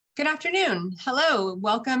Good afternoon. Hello,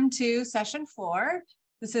 welcome to session 4.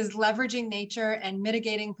 This is Leveraging Nature and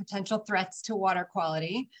Mitigating Potential Threats to Water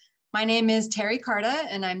Quality. My name is Terry Carta,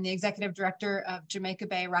 and I'm the Executive Director of Jamaica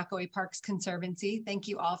Bay Rockaway Parks Conservancy. Thank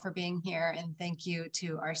you all for being here, and thank you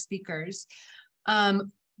to our speakers.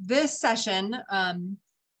 This session,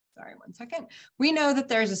 sorry, one second. We know that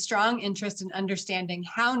there's a strong interest in understanding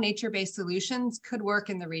how nature-based solutions could work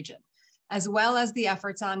in the region, as well as the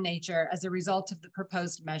efforts on nature as a result of the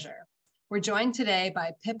proposed measure. We're joined today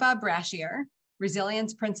by Pippa Brashear,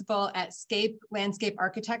 Resilience Principal at Scape Landscape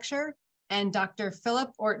Architecture, and Dr.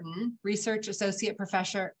 Philip Orton, Research Associate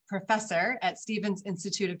Professor at Stevens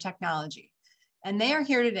Institute of Technology. And they are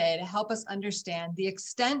here today to help us understand the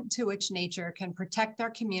extent to which nature can protect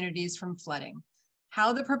our communities from flooding,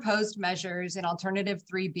 how the proposed measures in Alternative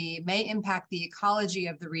 3B may impact the ecology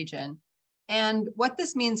of the region, and what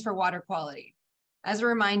this means for water quality. As a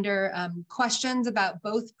reminder, questions about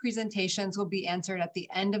both presentations will be answered at the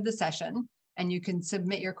end of the session, and you can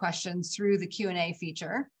submit your questions through the Q&A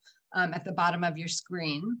feature at the bottom of your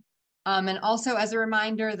screen. And also, as a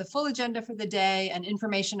reminder, the full agenda for the day and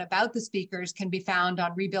information about the speakers can be found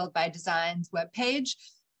on Rebuild by Design's webpage,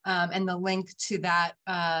 and the link to that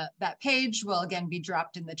page will again be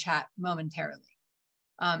dropped in the chat momentarily.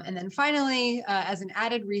 And then finally, as an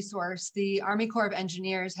added resource, the Army Corps of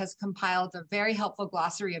Engineers has compiled a very helpful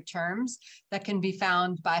glossary of terms that can be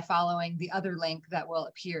found by following the other link that will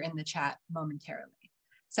appear in the chat momentarily.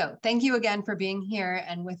 So thank you again for being here.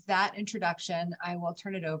 And with that introduction, I will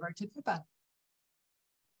turn it over to Pippa.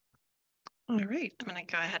 All right, I'm going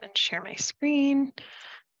to go ahead and share my screen.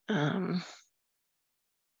 There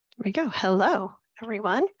we go. Hello,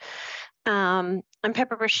 everyone. I'm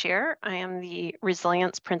Pippa Brashear. I am the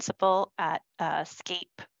Resilience Principal at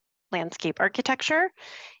Scape Landscape Architecture,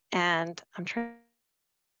 and I'm trying.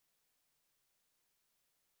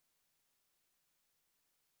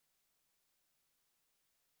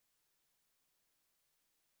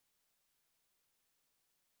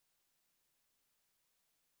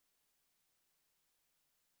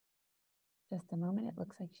 Just a moment, it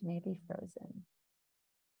looks like she may be frozen.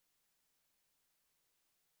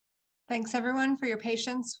 Thanks everyone for your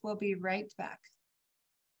patience. We'll be right back.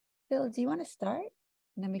 Phil, do you want to start?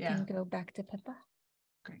 And then we can go back to Pippa.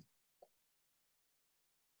 Great.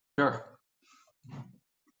 Sure.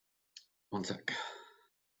 One sec.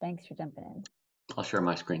 Thanks for jumping in. I'll share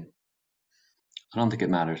my screen. I don't think it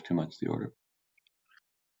matters too much, the order.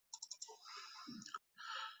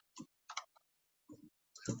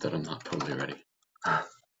 Hope that I'm not totally ready.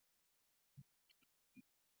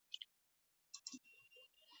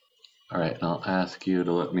 All right, I'll ask you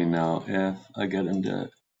to let me know if I get into it.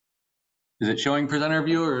 Is it showing presenter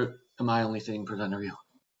view or am I only seeing presenter view?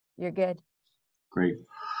 You're good. Great.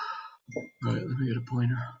 All right, let me get a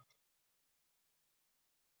pointer.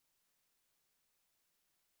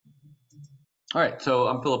 All right, so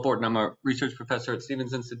I'm Philip Orton. I'm a research professor at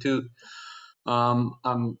Stevens Institute. I'm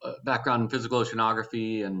a background in physical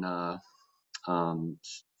oceanography and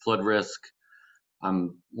flood risk.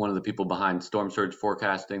 I'm one of the people behind storm surge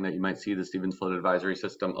forecasting that you might see, the Stevens Flood Advisory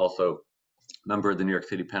System, also a member of the New York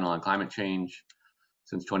City Panel on Climate Change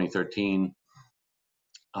since 2013,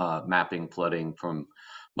 mapping flooding from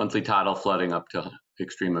monthly tidal flooding up to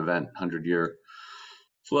extreme event 100-year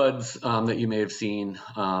floods that you may have seen,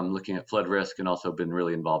 looking at flood risk, and also been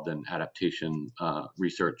really involved in adaptation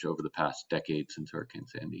research over the past decade since Hurricane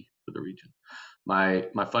Sandy for the region. My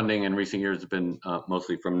funding in recent years has been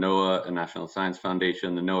mostly from NOAA and National Science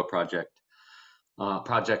Foundation. The NOAA project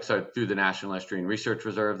projects are through the National Estuarine Research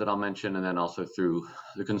Reserve that I'll mention, and then also through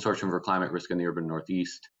the Consortium for Climate Risk in the Urban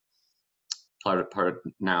Northeast, part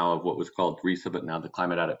now of what was called RISA, but now the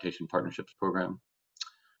Climate Adaptation Partnerships Program.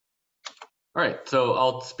 All right, so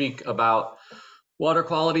I'll speak about water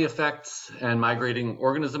quality effects and migrating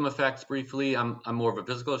organism effects briefly. I'm more of a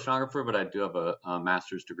physical oceanographer, but I do have a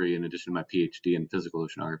master's degree in addition to my PhD in physical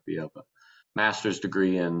oceanography. I have a master's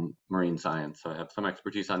degree in marine science. So I have some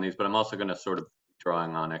expertise on these, but I'm also going to sort of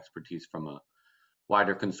drawing on expertise from a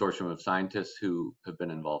wider consortium of scientists who have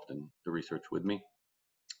been involved in the research with me.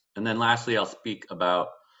 And then lastly, I'll speak about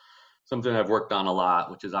something I've worked on a lot,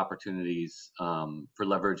 which is opportunities for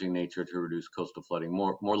leveraging nature to reduce coastal flooding,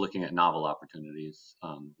 more looking at novel opportunities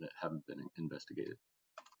that haven't been investigated.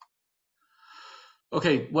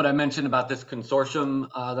 Okay, what I mentioned about this consortium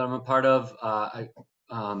that I'm a part of, I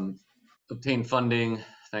obtained funding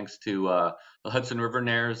thanks to the Hudson River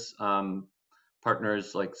Nares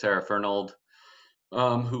partners like Sarah Fernald,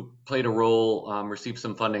 who played a role, received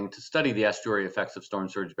some funding to study the estuary effects of storm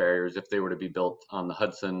surge barriers if they were to be built on the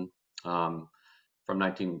Hudson from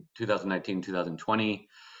 2019-2020.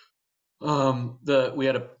 We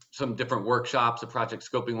had some different workshops, a project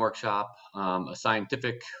scoping workshop, a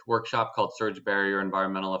scientific workshop called Surge Barrier,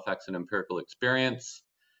 Environmental Effects and Empirical Experience,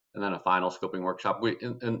 and then a final scoping workshop.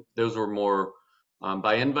 And those were more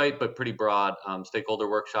by invite, but pretty broad stakeholder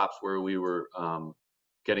workshops where we were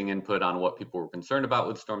getting input on what people were concerned about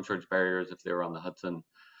with storm surge barriers if they were on the Hudson.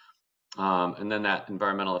 And then that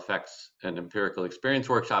environmental effects and empirical experience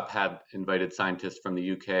workshop had invited scientists from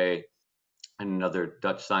the UK and another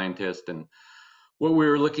Dutch scientist, and what we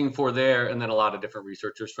were looking for there, and then a lot of different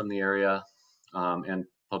researchers from the area and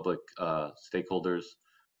public stakeholders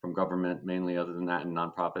from government mainly, other than that, and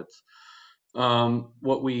nonprofits.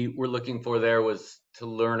 What we were looking for there was to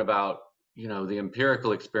learn about, you know, the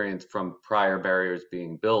empirical experience from prior barriers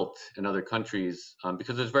being built in other countries,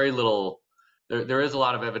 because there's very little, there is a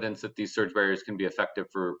lot of evidence that these surge barriers can be effective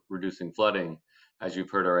for reducing flooding, as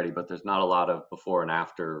you've heard already, but there's not a lot of before and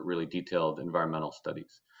after really detailed environmental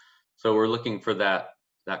studies. So we're looking for that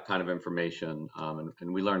kind of information,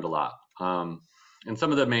 and we learned a lot. And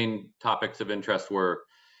some of the main topics of interest were,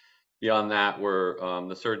 beyond that, were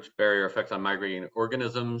the surge barrier effects on migrating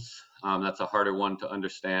organisms. That's a harder one to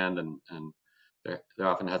understand, and there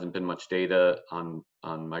often hasn't been much data on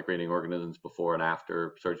migrating organisms before and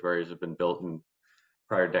after surge barriers have been built in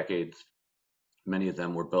prior decades. Many of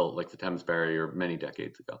them were built, like the Thames Barrier, many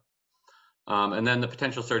decades ago. And then the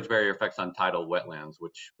potential surge barrier effects on tidal wetlands,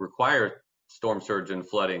 which require storm surge and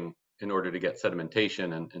flooding in order to get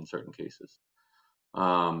sedimentation in certain cases.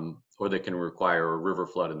 Or they can require a river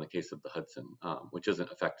flood in the case of the Hudson, which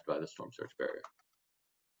isn't affected by the storm surge barrier.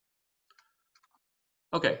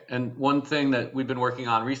 Okay, and one thing that we've been working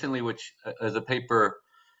on recently, which is a paper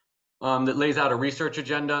that lays out a research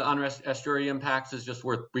agenda on estuary impacts, is just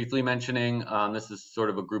worth briefly mentioning. This is sort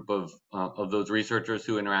of a group of those researchers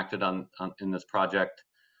who interacted in this project,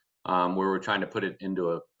 where we're trying to put it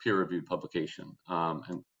into a peer-reviewed publication.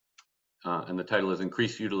 And the title is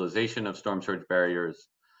Increased Utilization of Storm Surge Barriers,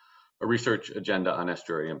 a Research Agenda on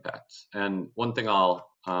Estuary Impacts. And one thing I'll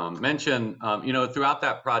mention, you know, throughout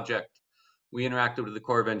that project, we interacted with the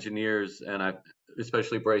Corps of Engineers, and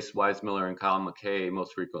especially Bryce Weismiller and Kyle McKay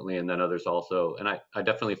most frequently, and then others also. And I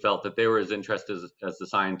definitely felt that they were as interested as the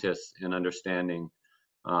scientists in understanding,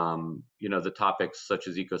 you know, the topics such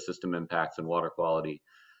as ecosystem impacts and water quality.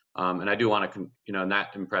 And I do want to, you know, and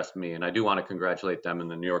that impressed me. And I do want to congratulate them in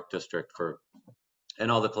the New York district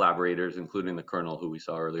and all the collaborators, including the Colonel who we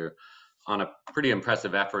saw earlier, on a pretty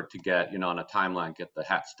impressive effort to get, you know, on a timeline, get the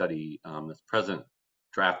HAT study, this present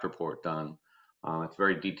draft report done. It's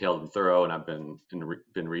very detailed and thorough, and I've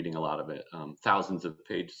been reading a lot of it, thousands of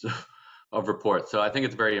pages of reports. So I think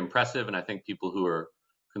it's very impressive, and I think people who are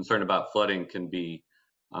concerned about flooding can be,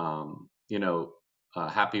 you know,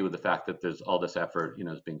 happy with the fact that there's all this effort, you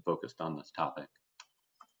know, is being focused on this topic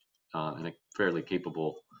in a fairly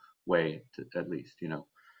capable way, at least, you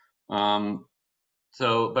know.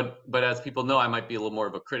 So, but as people know, I might be a little more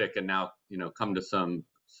of a critic, and now, you know, come to some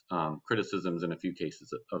criticisms in a few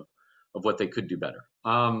cases of what they could do better.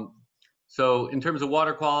 So in terms of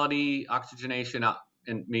water quality, oxygenation,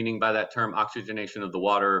 and meaning by that term oxygenation of the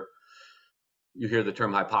water, you hear the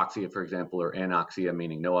term hypoxia, for example, or anoxia,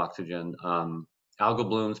 meaning no oxygen. Algal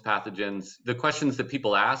blooms, pathogens. The questions that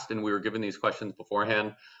people asked, and we were given these questions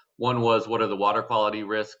beforehand. One was, what are the water quality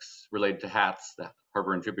risks related to HATS, the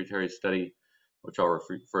Harbor and Tributary Study, which I'll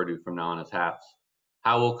refer to from now on as HATS.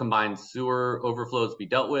 How will combined sewer overflows be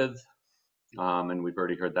dealt with? And we've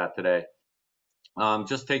already heard that today.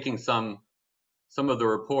 Just taking some of the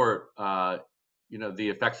report, you know, the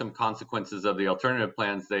effects and consequences of the alternative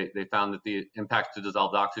plans, they found that the impacts to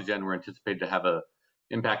dissolved oxygen were anticipated to have a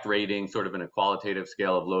impact rating sort of in a qualitative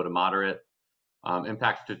scale of low to moderate.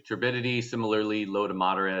 Impacts to turbidity, similarly low to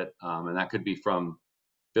moderate, and that could be from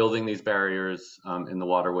building these barriers in the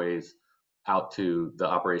waterways out to the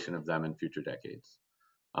operation of them in future decades.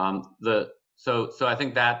 So I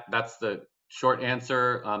think that's the short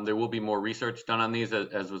answer. There will be more research done on these,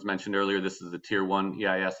 as was mentioned earlier. This is the Tier 1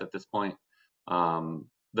 EIS at this point.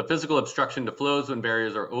 The physical obstruction to flows when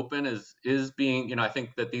barriers are open is being, you know, I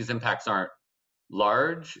think that these impacts aren't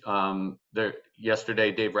large.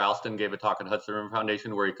 Yesterday, Dave Ralston gave a talk at Hudson River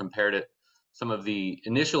Foundation where he compared it, some of the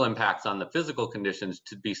initial impacts on the physical conditions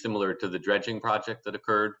to be similar to the dredging project that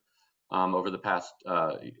occurred over the past,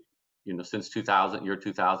 you know, since 2000,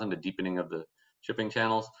 the deepening of the shipping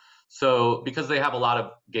channels. So because they have a lot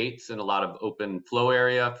of gates and a lot of open flow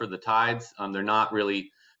area for the tides, they're not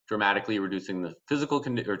really dramatically reducing the physical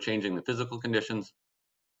or changing the physical conditions.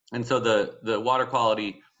 And so the water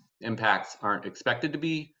quality impacts aren't expected to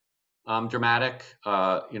be dramatic,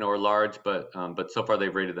 you know, or large, but so far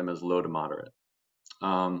they've rated them as low to moderate.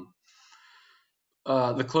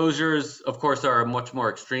 The closures, of course, are a much more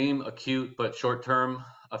extreme, acute, but short-term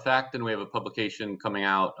effect. And we have a publication coming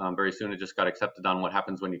out very soon. It just got accepted on what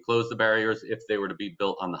happens when you close the barriers. If they were to be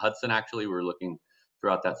built on the Hudson, actually, we're looking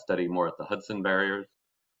throughout that study more at the Hudson barriers.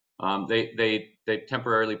 They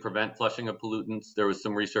temporarily prevent flushing of pollutants. There was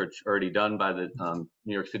some research already done by the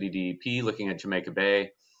New York City DEP looking at Jamaica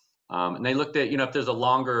Bay. And they looked at, if there's a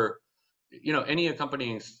longer, any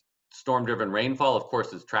accompanying storm-driven rainfall, of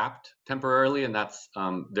course, is trapped temporarily, and that's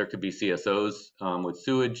there could be CSOs with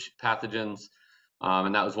sewage pathogens,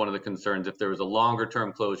 and that was one of the concerns. If there was a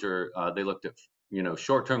longer-term closure, they looked at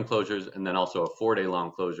short-term closures and then also a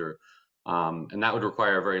 4-day-long closure, and that would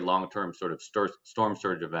require a very long-term sort of storm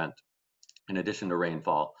surge event in addition to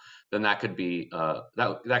rainfall. Then that could be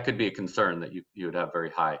that could be a concern that you would have very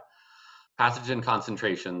high pathogen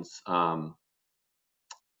concentrations,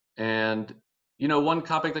 and one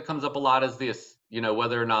topic that comes up a lot is this,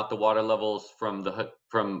 whether or not the water levels from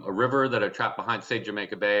a river that are trapped behind, say,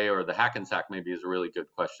 Jamaica Bay or the Hackensack, maybe is a really good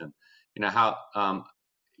question. How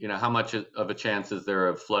much of a chance is there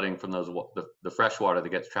of flooding from the fresh water that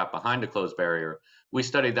gets trapped behind a closed barrier? We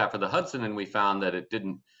studied that for the Hudson, and we found that it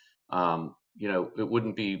didn't, it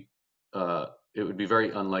would be very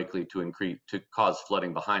unlikely to cause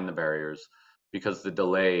flooding behind the barriers because the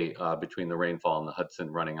delay between the rainfall and the Hudson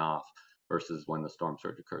running off versus when the storm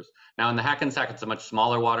surge occurs. Now in the Hackensack, it's a much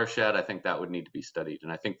smaller watershed. I think that would need to be studied, and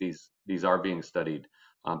I think these are being studied,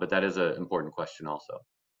 but that is an important question also.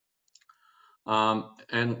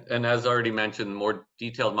 And as already mentioned, more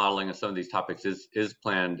detailed modeling of some of these topics is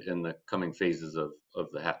planned in the coming phases of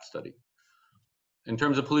the HAT study. In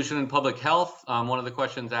terms of pollution and public health, two of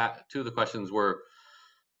the questions were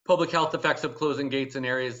public health effects of closing gates in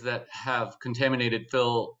areas that have contaminated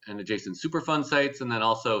fill and adjacent Superfund sites. And then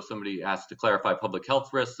also somebody asked to clarify public health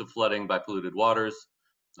risks of flooding by polluted waters.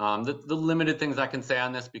 The limited things I can say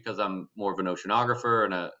on this, because I'm more of an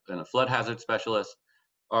oceanographer and a flood hazard specialist,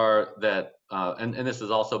 are that, and this is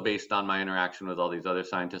also based on my interaction with all these other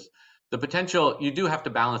scientists, the potential, you do have to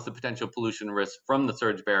balance the potential pollution risk from the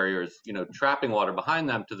surge barriers, trapping water behind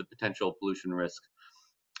them, to the potential pollution risk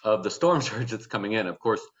of the storm surge that's coming in. Of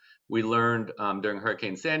course, we learned during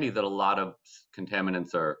Hurricane Sandy that a lot of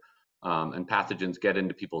contaminants and pathogens get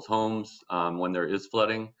into people's homes when there is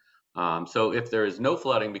flooding. So if there is no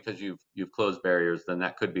flooding because you've closed barriers, then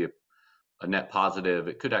that could be a net positive.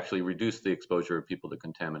 It could actually reduce the exposure of people to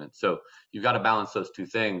contaminants. So you've got to balance those two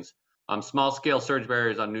things. Small scale surge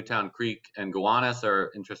barriers on Newtown Creek and Gowanus are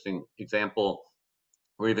an interesting example,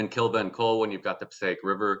 or even Kilba and Cole when you've got the Passaic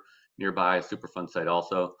River nearby, a Superfund site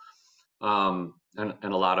also, and a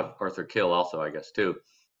lot of Arthur Kill also, I guess, too.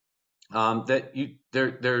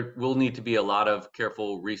 There will need to be a lot of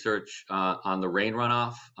careful research on the rain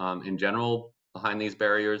runoff in general behind these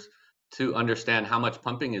barriers to understand how much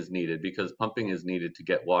pumping is needed, because pumping is needed to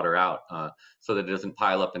get water out so that it doesn't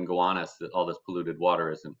pile up in Gowanus, that all this polluted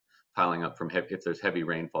water isn't piling up if there's heavy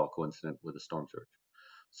rainfall coincident with a storm surge.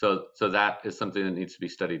 So that is something that needs to be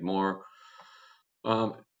studied more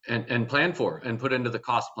and planned for and put into the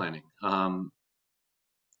cost planning.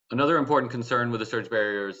 Another important concern with the surge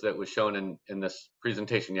barriers that was shown in this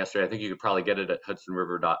presentation yesterday, I think you could probably get it at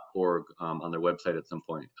hudsonriver.org on their website at some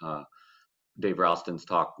point. Dave Ralston's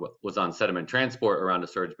talk was on sediment transport around a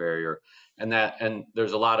surge barrier, and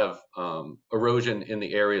there's a lot of erosion in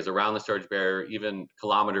the areas around the surge barrier, even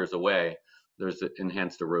kilometers away. There's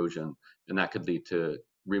enhanced erosion, and that could lead to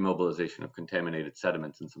remobilization of contaminated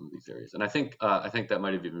sediments in some of these areas. And I think that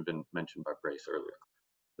might have even been mentioned by Brace earlier,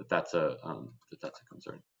 that's a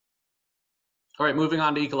concern. All right, moving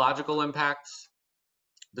on to ecological impacts.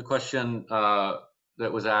 The question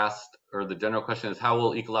that was asked, or the general question, is how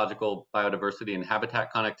will ecological biodiversity and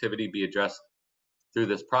habitat connectivity be addressed through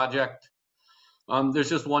this project? There's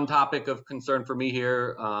just one topic of concern for me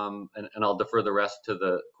here, and I'll defer the rest to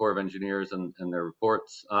the Corps of Engineers and their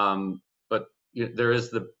reports. But there is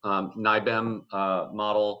the NIBEM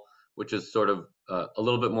model, which is sort of a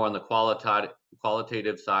little bit more on the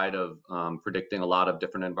qualitative side of predicting a lot of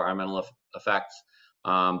different environmental effects.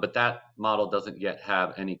 But that model doesn't yet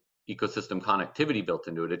have any ecosystem connectivity built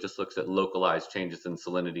into it. It just looks at localized changes in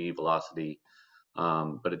salinity, velocity,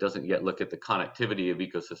 but it doesn't yet look at the connectivity of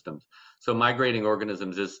ecosystems. So migrating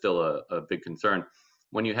organisms is still a big concern.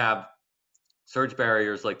 When you have surge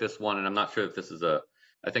barriers like this one, and I'm not sure if this is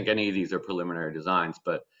I think any of these are preliminary designs,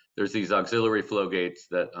 but there's these auxiliary flow gates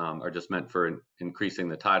that are just meant for increasing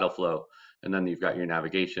the tidal flow. And then you've got your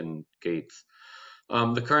navigation gates.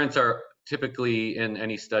 The currents are typically, in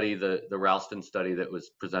any study, the Ralston study that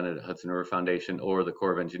was presented at Hudson River Foundation or the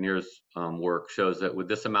Corps of Engineers work shows that with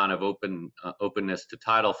this amount of openness to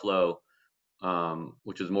tidal flow,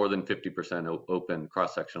 which is more than 50% open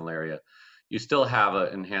cross-sectional area, you still have an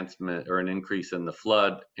enhancement or an increase in the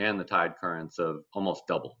flood and the tide currents of almost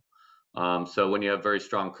double. So when you have very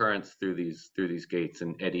strong currents through these gates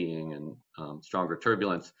and eddying and stronger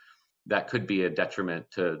turbulence, that could be a detriment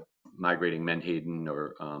to migrating menhaden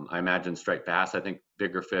or I imagine striped bass. I think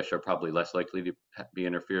bigger fish are probably less likely to be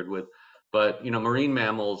interfered with. But marine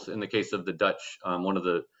mammals, in the case of the Dutch, one of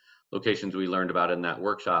the locations we learned about in that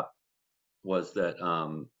workshop was that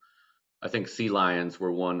I think sea lions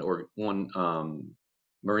were one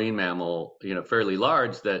marine mammal, fairly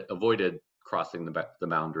large, that avoided crossing the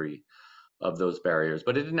boundary of those barriers.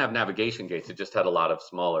 But it didn't have navigation gates. It just had a lot of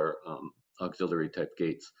smaller auxiliary type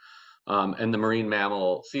gates. And the marine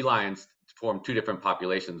mammal sea lions formed two different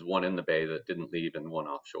populations, one in the bay that didn't leave and one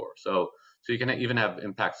offshore. So you can even have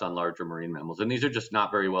impacts on larger marine mammals. And these are just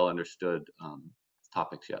not very well understood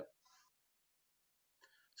topics yet.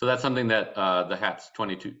 So that's something that the HATS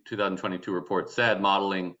 2022 report said,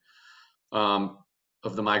 modeling of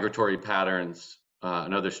the migratory patterns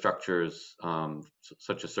and other structures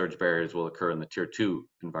such as surge barriers will occur in the Tier 2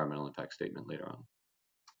 environmental impact statement later on.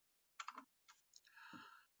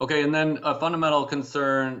 Okay, and then a fundamental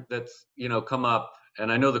concern that's come up,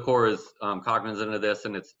 and I know the Corps is cognizant of this,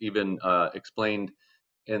 and it's even explained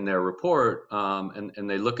in their report, and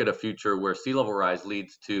they look at a future where sea level rise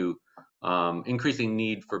leads to increasing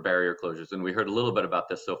need for barrier closures. And we heard a little bit about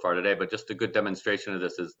this so far today, but just a good demonstration of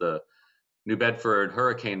this is the New Bedford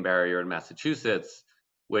hurricane barrier in Massachusetts,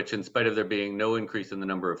 which, in spite of there being no increase in the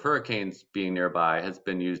number of hurricanes being nearby, has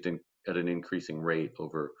been used at an increasing rate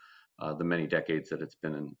over the many decades that it's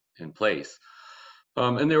been in place.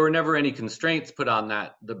 And there were never any constraints put on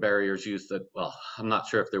the barriers used. That, well, I'm not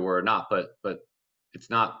sure if there were or not, but it's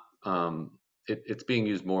not. It's being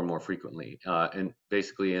used more and more frequently, and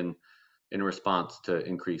basically in response to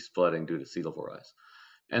increased flooding due to sea level rise.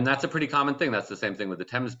 And that's a pretty common thing. That's the same thing with the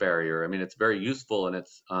Thames barrier. I mean, it's very useful, and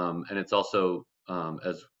it's also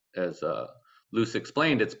as Luce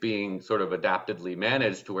explained, it's being sort of adaptively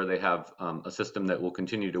managed to where they have a system that will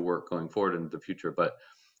continue to work going forward into the future. But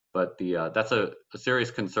that's a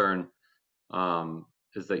serious concern,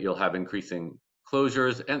 is that you'll have increasing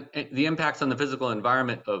closures, and the impacts on the physical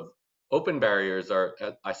environment of open barriers are,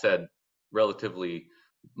 I said, relatively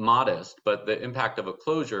modest, but the impact of a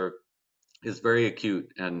closure is very acute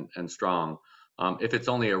and strong. If it's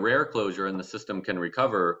only a rare closure and the system can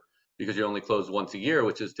recover, because you only close once a year,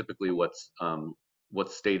 which is typically what's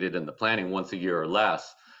stated in the planning, once a year or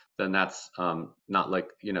less, then that's not like,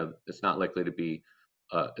 it's not likely to be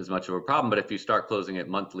as much of a problem. But if you start closing it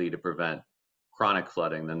monthly to prevent chronic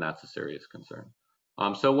flooding, then that's a serious concern.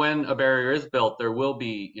 So when a barrier is built, there will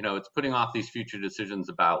be, it's putting off these future decisions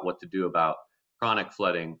about what to do about chronic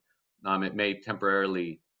flooding. It may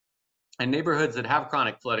temporarily, and neighborhoods that have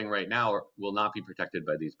chronic flooding right now will not be protected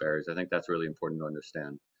by these barriers. I think that's really important to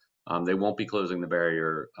understand. They won't be closing the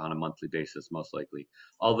barrier on a monthly basis, most likely.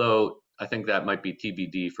 Although I think that might be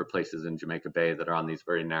TBD for places in Jamaica Bay that are on these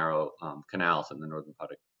very narrow canals in the northern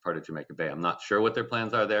part of Jamaica Bay. I'm not sure what their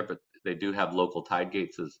plans are there, but they do have local tide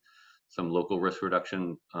gates as some local risk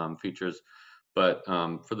reduction features. But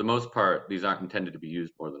for the most part, these aren't intended to be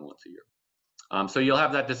used more than once a year. So you'll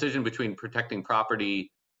have that decision between protecting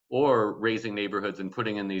property or raising neighborhoods and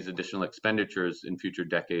putting in these additional expenditures in future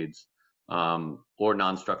decades, or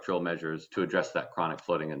non-structural measures to address that chronic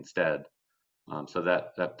flooding instead. So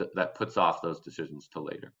that puts off those decisions till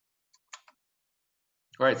later.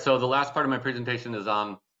 All right, so the last part of my presentation is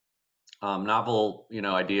on novel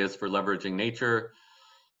ideas for leveraging nature.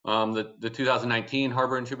 The 2019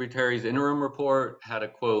 Harbor and Tributaries Interim Report had a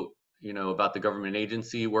quote about the government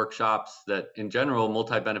agency workshops that in general,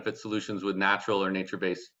 multi-benefit solutions with natural or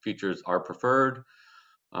nature-based features are preferred.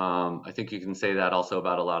 I think you can say that also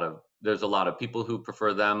about there's a lot of people who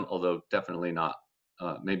prefer them, although definitely not,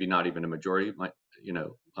 maybe not even a majority, but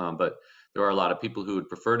there are a lot of people who would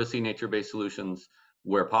prefer to see nature-based solutions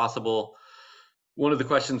where possible. One of the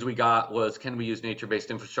questions we got was, can we use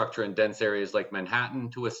nature-based infrastructure in dense areas like Manhattan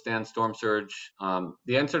to withstand storm surge?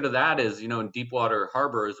 The answer to that is, in deep water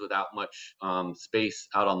harbors without much space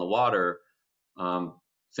out on the water,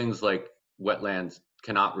 things like wetlands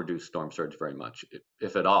cannot reduce storm surge very much,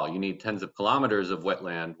 if at all. You need tens of kilometers of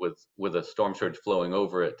wetland with a storm surge flowing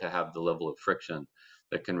over it to have the level of friction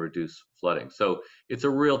that can reduce flooding. So it's a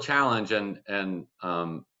real challenge, and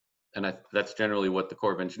that's generally what the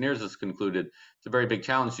Corps of Engineers has concluded. It's a very big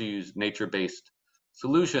challenge to use nature-based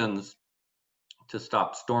solutions to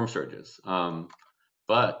stop storm surges.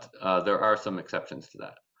 But there are some exceptions to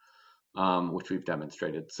that, which we've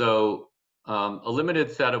demonstrated. So a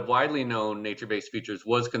limited set of widely known nature-based features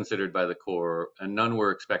was considered by the Corps, and none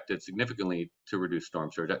were expected significantly to reduce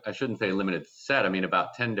storm surge. I shouldn't say limited set, I mean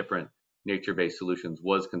about 10 different nature-based solutions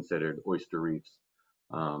was considered: oyster reefs,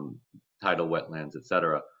 tidal wetlands,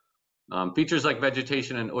 etc. Features like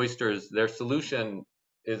vegetation and oysters, their solution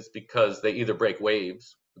is because they either break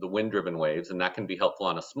waves, the wind-driven waves, and that can be helpful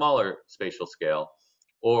on a smaller spatial scale,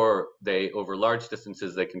 or over large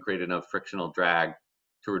distances, they can create enough frictional drag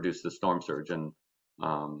to reduce the storm surge, and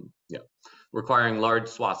requiring large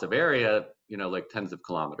swaths of area, like tens of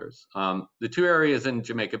kilometers. The two areas in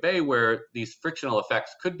Jamaica Bay where these frictional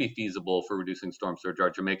effects could be feasible for reducing storm surge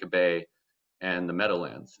are Jamaica Bay and the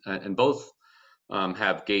Meadowlands, and both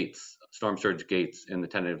have gates, storm surge gates, in the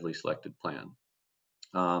tentatively selected plan.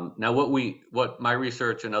 Now, what my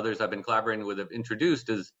research and others I've been collaborating with have introduced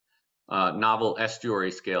is novel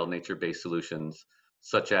estuary scale nature-based solutions,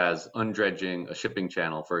 such as undredging a shipping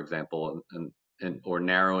channel, for example, or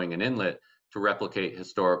narrowing an inlet to replicate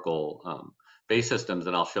historical bay systems.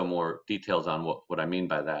 And I'll show more details on what I mean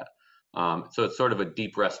by that. So it's sort of a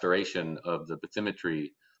deep restoration of the bathymetry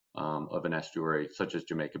of an estuary, such as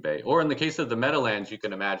Jamaica Bay. Or in the case of the Meadowlands, you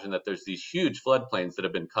can imagine that there's these huge floodplains that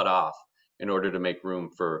have been cut off in order to make room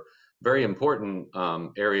for very important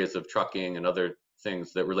areas of trucking and other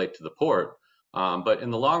things that relate to the port. But in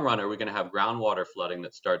the long run, are we going to have groundwater flooding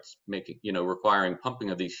that starts requiring pumping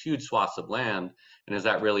of these huge swaths of land? And is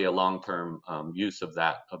that really a long-term use of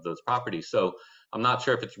those properties? So I'm not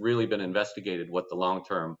sure if it's really been investigated what the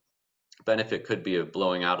long-term benefit could be of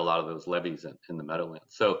blowing out a lot of those levees in the Meadowlands.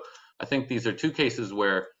 So I think these are two cases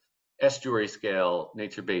where estuary scale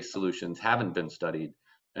nature-based solutions haven't been studied,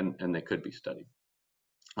 and they could be studied.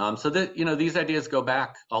 So that, these ideas go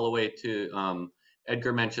back all the way to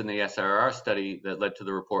Edgar mentioned the SRR study that led to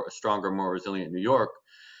the report A Stronger, More Resilient New York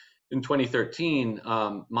in 2013,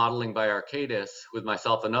 modeling by Arcadis with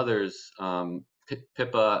myself and others,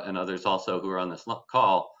 Pippa and others also who are on this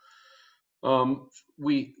call.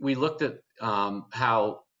 We looked at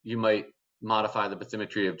how you might modify the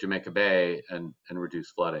bathymetry of Jamaica Bay and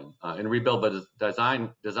reduce flooding. In Rebuild by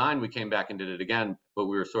Design, we came back and did it again, but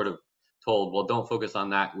we were sort of told, well, don't focus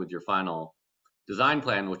on that with your final design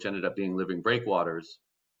plan, which ended up being living breakwaters,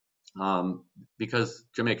 because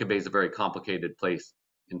Jamaica Bay is a very complicated place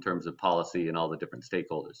in terms of policy and all the different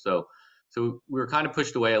stakeholders. So we were kind of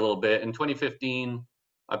pushed away a little bit. In 2015,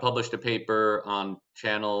 I published a paper on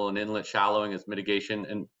channel and inlet shallowing as mitigation,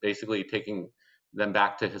 and basically taking them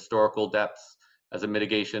back to historical depths as a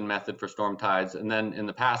mitigation method for storm tides. And then in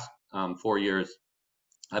the past 4 years,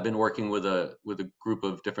 I've been working with a group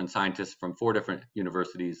of different scientists from 4 different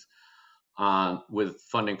universities with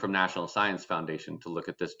funding from National Science Foundation to look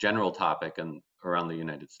at this general topic and around the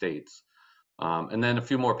United States. And then a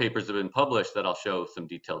few more papers have been published that I'll show some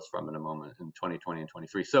details from in a moment in 2020 and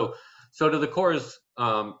 23. So to the Corps'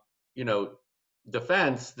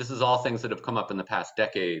 defense, this is all things that have come up in the past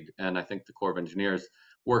decade, and I think the Corps of Engineers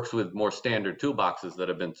works with more standard toolboxes that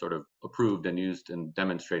have been sort of approved and used and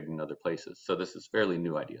demonstrated in other places. So this is fairly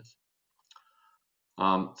new ideas.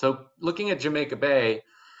 So looking at Jamaica Bay,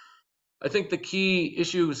 I think the key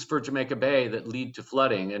issues for Jamaica Bay that lead to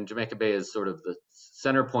flooding, and Jamaica Bay is sort of the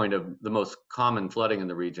center point of the most common flooding in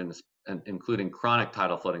the region, including chronic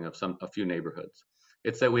tidal flooding of a few neighborhoods.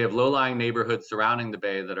 It's that we have low-lying neighborhoods surrounding the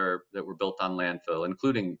bay that were built on landfill,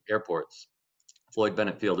 including airports, Floyd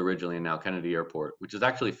Bennett Field originally, and now Kennedy Airport, which is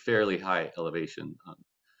actually fairly high elevation on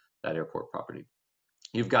that airport property.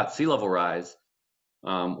 You've got sea level rise,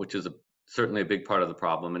 which is certainly a big part of the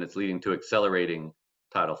problem, and it's leading to accelerating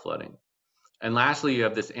tidal flooding. And lastly, you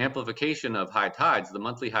have this amplification of high tides. The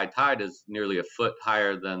monthly high tide is nearly a foot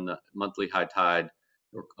higher than the monthly high tide,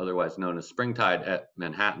 or otherwise known as spring tide, at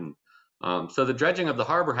Manhattan. So the dredging of the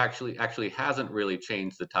harbor actually hasn't really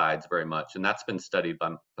changed the tides very much, and that's been studied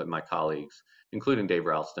by my colleagues, including Dave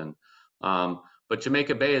Ralston. But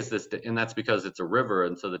Jamaica Bay is this, and that's because it's a river,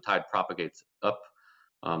 and so the tide propagates up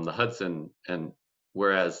the Hudson, and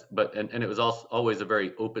it was also always a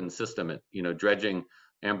very open system. Dredging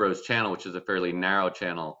Ambrose Channel, which is a fairly narrow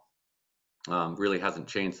channel, really hasn't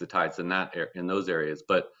changed the tides in those areas.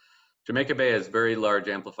 But Jamaica Bay has very large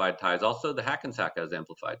amplified tides. Also, the Hackensack has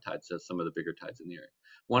amplified tides, so some of the bigger tides in the area.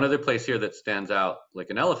 One other place here that stands out like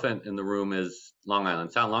an elephant in the room is Long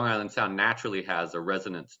Island Sound. Long Island Sound naturally has a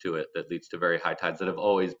resonance to it that leads to very high tides that have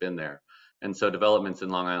always been there. And so developments in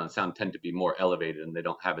Long Island Sound tend to be more elevated, and they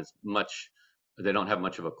don't have much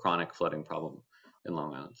of a chronic flooding problem in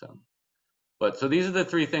Long Island Sound. So these are the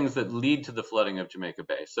 3 things that lead to the flooding of Jamaica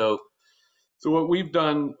Bay. So what we've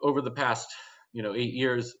done over the past 8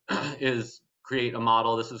 years is create a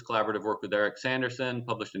model. This is collaborative work with Eric Sanderson,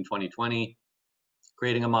 published in 2020,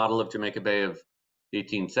 creating a model of Jamaica Bay of the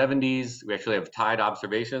 1870s. We actually have tide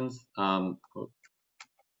observations that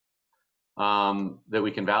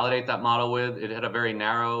we can validate that model with. It had a very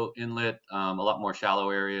narrow inlet, a lot more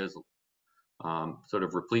shallow areas, sort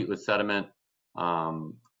of replete with sediment.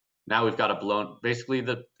 Now we've got a blown, basically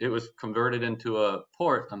it was converted into a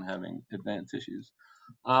port. I'm having advanced issues.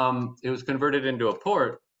 It was converted into a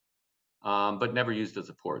port, but never used as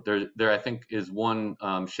a port. There I think is one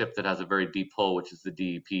ship that has a very deep hole, which is the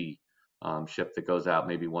DEP ship that goes out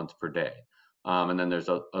maybe once per day. And then there's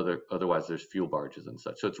otherwise there's fuel barges and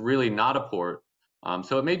such. So it's really not a port.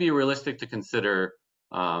 So it may be realistic to consider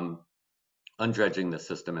undredging the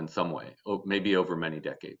system in some way, maybe over many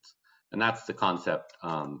decades. And that's the concept.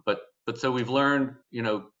 But so we've learned, you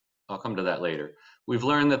know, I'll come to that later. We've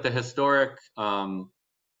learned that the historic,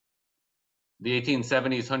 the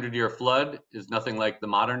 1870s 100-year flood is nothing like the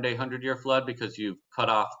modern day 100-year flood, because you've cut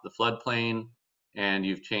off the floodplain and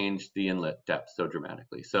you've changed the inlet depth so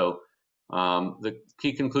dramatically. So the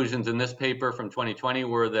key conclusions in this paper from 2020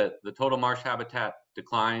 were that the total marsh habitat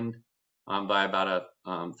declined by about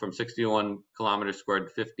from 61 kilometers squared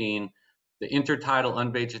to 15. The intertidal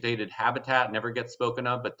unvegetated habitat never gets spoken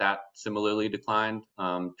of, but that similarly declined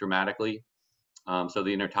dramatically. So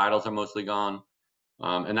the intertidals are mostly gone.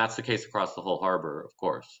 And that's the case across the whole harbor, of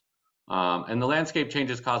course. And the landscape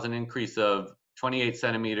changes cause an increase of 28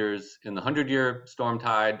 centimeters in the 100-year storm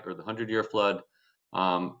tide or the 100-year flood.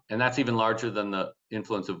 And that's even larger than the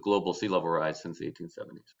influence of global sea level rise since the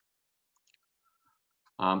 1870s.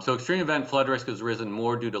 So extreme event flood risk has risen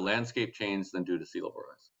more due to landscape change than due to sea level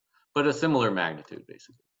rise, but a similar magnitude,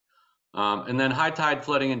 basically. And then high tide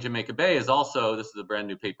flooding in Jamaica Bay is also, this is a brand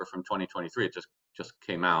new paper from 2023, it just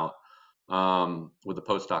came out with a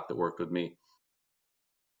postdoc that worked with me.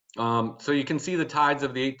 So you can see the tides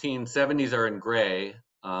of the 1870s are in gray,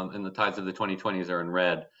 and the tides of the 2020s are in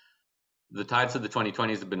red. The tides of the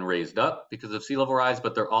 2020s have been raised up because of sea level rise,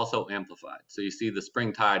 but they're also amplified. So you see the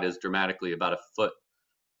spring tide is dramatically about a foot.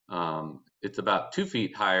 It's about 2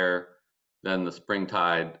 feet higher than the spring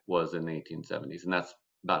tide was in the 1870s. And that's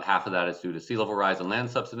about half of that is due to sea level rise and land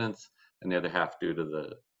subsidence, and the other half due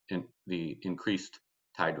to the increased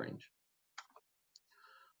tide range.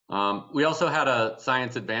 We also had a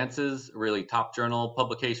Science Advances, really top journal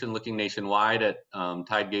publication looking nationwide at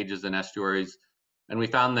tide gauges and estuaries. And we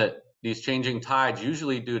found that these changing tides,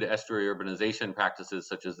 usually due to estuary urbanization practices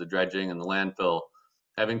such as the dredging and the landfill,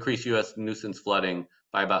 have increased U.S. nuisance flooding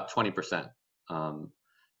by about 20%. And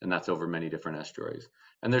that's over many different estuaries.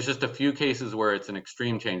 And there's just a few cases where it's an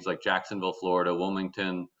extreme change, like Jacksonville, Florida,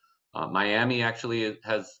 Wilmington. Miami actually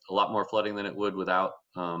has a lot more flooding than it would without,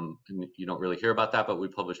 and you don't really hear about that, but we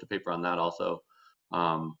published a paper on that also.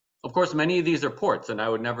 Of course, many of these are ports, and I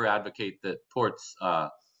would never advocate that ports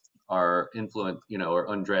are influenced, you know,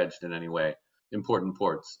 or undredged in any way, important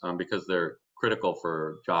ports, because they're critical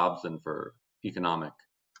for jobs and for economic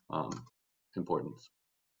importance.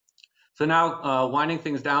 So now, winding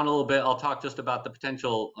things down a little bit, I'll talk just about the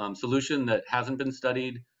potential solution that hasn't been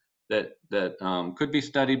studied, that could be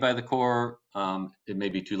studied by the Corps. It may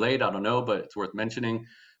be too late, I don't know, but it's worth mentioning.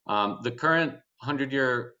 The current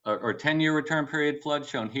 100-year or 10-year return period flood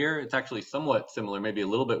shown here, it's actually somewhat similar, maybe a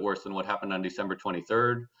little bit worse than what happened on December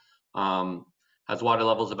 23rd. Has water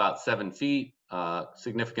levels about 7 feet,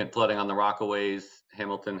 significant flooding on the Rockaways,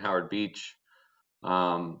 Hamilton, Howard Beach.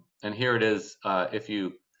 And here it is, if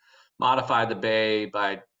you modify the bay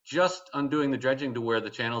by just undoing the dredging to where the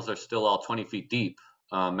channels are still all 20 feet deep,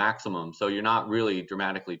 maximum. So you're not really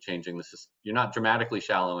dramatically changing the system. You're not dramatically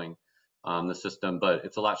shallowing the system, but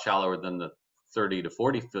it's a lot shallower than the 30 to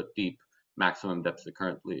 40 foot deep maximum depths that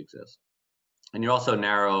currently exist. And you also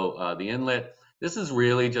narrow the inlet. This is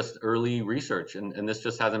really just early research, and this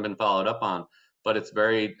just hasn't been followed up on, but it's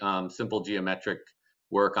very simple geometric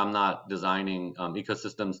work. I'm not designing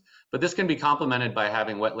ecosystems, but this can be complemented by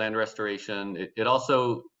having wetland restoration. It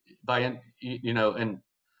also, by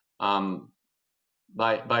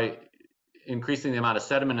increasing the amount of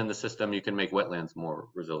sediment in the system, you can make wetlands more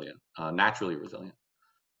resilient, naturally resilient.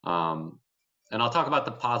 And I'll talk about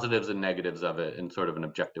the positives and negatives of it in sort of an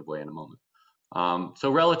objective way in a moment.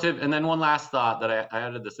 So relative, and then one last thought that I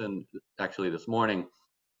added this in actually this morning.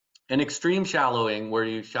 An extreme shallowing, where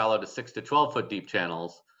you shallow to 6 to 12 foot deep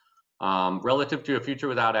channels, relative to a future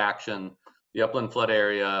without action, the upland flood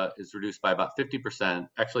area is reduced by about 50%.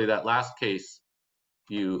 Actually, that last case,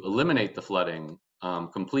 you eliminate the flooding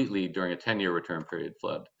completely during a 10-year return period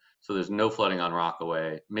flood. So there's no flooding on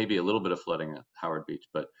Rockaway, maybe a little bit of flooding at Howard Beach,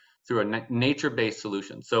 but through a nature-based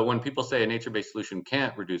solution. So when people say a nature-based solution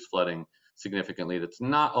can't reduce flooding, significantly. That's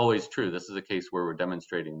not always true. This is a case where we're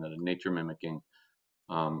demonstrating that a nature mimicking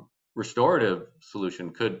restorative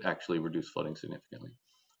solution could actually reduce flooding significantly.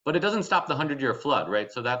 But it doesn't stop the 100-year flood,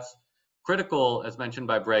 right? So that's critical, as mentioned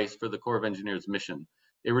by Bryce, for the Corps of Engineers mission.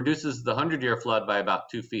 It reduces the 100-year flood by about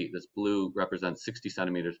 2 feet. This blue represents 60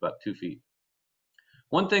 centimeters, about 2 feet.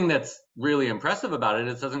 One thing that's really impressive about it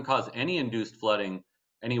is it doesn't cause any induced flooding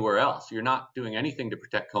anywhere else. You're not doing anything to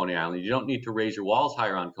protect Coney Island. You don't need to raise your walls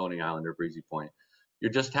higher on Coney Island or Breezy Point.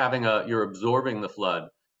 You're just you're absorbing the flood,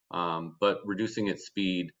 but reducing its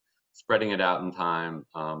speed, spreading it out in time,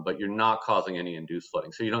 but you're not causing any induced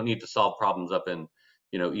flooding. So you don't need to solve problems up in,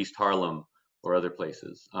 East Harlem or other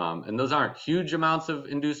places. And those aren't huge amounts of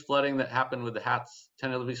induced flooding that happen with the HATS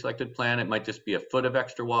tentatively selected plan. It might just be a foot of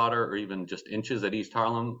extra water or even just inches at East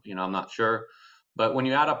Harlem, I'm not sure. But when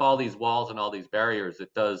you add up all these walls and all these barriers,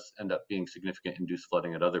 it does end up being significant induced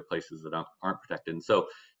flooding at other places that aren't protected. And so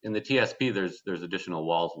in the TSP, there's additional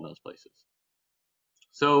walls in those places.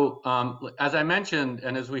 So as I mentioned,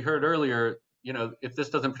 and as we heard earlier, if this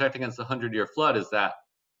doesn't protect against the 100-year flood, does that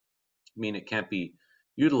mean it can't be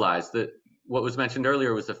utilized? What was mentioned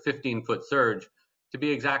earlier was a 15-foot surge. To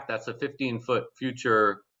be exact, that's a 15-foot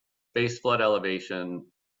future base flood elevation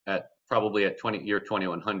probably at year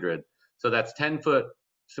 2100. So that's 10 foot,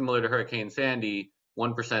 similar to Hurricane Sandy,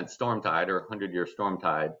 1% storm tide or 100-year storm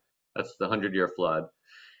tide. That's the 100-year flood.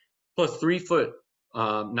 Plus 3 foot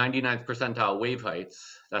 99th percentile wave heights.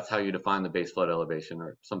 That's how you define the base flood elevation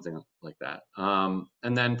or something like that.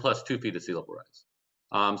 And then plus 2 feet of sea level rise.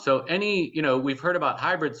 So we've heard about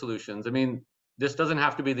hybrid solutions. I mean, this doesn't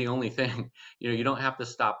have to be the only thing. You don't have to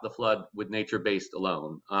stop the flood with nature-based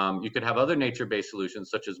alone. You could have other nature-based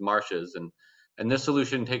solutions such as marshes, and this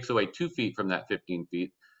solution takes away 2 feet from that 15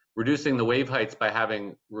 feet, reducing the wave heights by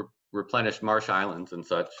having replenished marsh islands and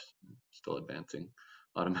such. Still advancing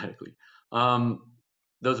automatically.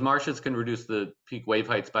 Those marshes can reduce the peak wave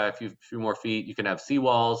heights by a few more feet. You can have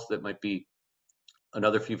seawalls that might be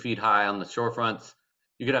another few feet high on the shorefronts.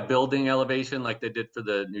 You could have building elevation like they did for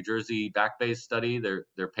the New Jersey Back Bay study.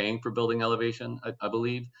 They're paying for building elevation, I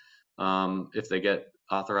believe, if they get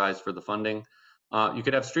authorized for the funding. You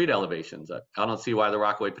could have street elevations. I don't see why the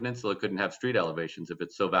Rockaway Peninsula couldn't have street elevations if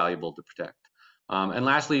it's so valuable to protect. And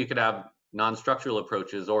lastly, you could have non-structural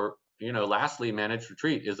approaches, or lastly, managed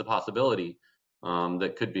retreat is a possibility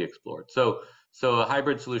that could be explored. So a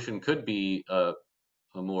hybrid solution could be a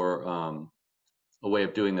way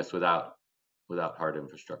of doing this without hard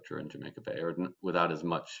infrastructure in Jamaica Bay, or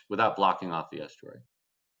without blocking off the estuary.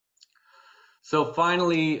 So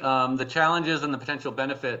finally, the challenges and the potential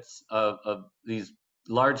benefits of these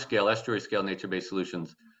large-scale, estuary-scale nature-based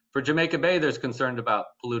solutions. For Jamaica Bay, there's concern about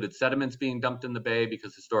polluted sediments being dumped in the bay,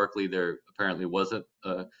 because historically there apparently wasn't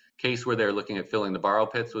a case where they're looking at filling the borrow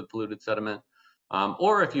pits with polluted sediment.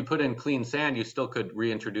 Or if you put in clean sand, you still could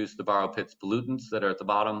reintroduce the borrow pits pollutants that are at the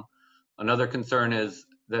bottom. Another concern is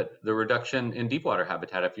that the reduction in deep water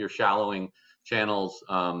habitat, if you're shallowing channels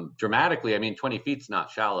dramatically, I mean, 20 feet's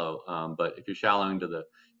not shallow, but if you're shallowing to the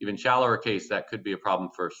even shallower case, that could be a problem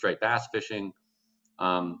for striped bass fishing.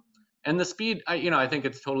 And the speed, I think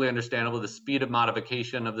it's totally understandable, the speed of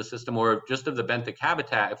modification of the system, or just of the benthic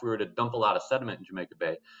habitat, if we were to dump a lot of sediment in Jamaica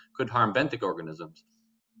Bay, could harm benthic organisms.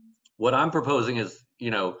 What I'm proposing is,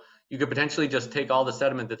 you could potentially just take all the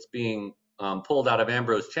sediment that's being pulled out of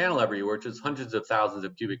Ambrose Channel every year, which is hundreds of thousands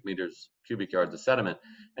of cubic yards of sediment,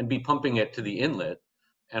 and be pumping it to the inlet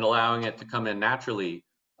and allowing it to come in naturally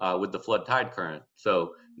with the flood tide current.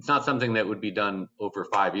 So it's not something that would be done over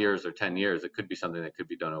 5 years or 10 years. It could be something that could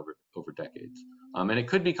be done over decades. And it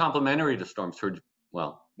could be complementary to storm surge,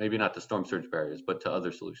 well, maybe not to storm surge barriers, but to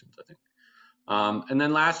other solutions, I think. And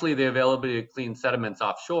then lastly, the availability of clean sediments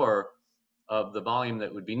offshore of the volume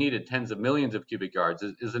that would be needed, tens of millions of cubic yards,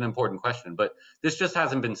 is an important question. But this just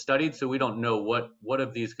hasn't been studied, so we don't know what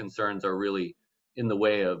of these concerns are really in the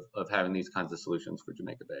way of having these kinds of solutions for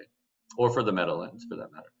Jamaica Bay, or for the Meadowlands for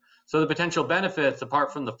that matter. So the potential benefits,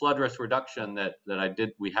 apart from the flood risk reduction that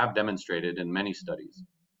we have demonstrated in many studies,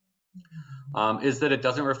 is that it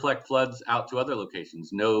doesn't reflect floods out to other locations,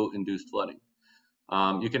 no induced flooding.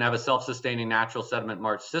 You can have a self-sustaining natural sediment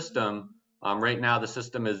marsh system. Right now, the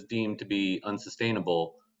system is deemed to be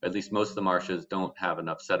unsustainable. At least most of the marshes don't have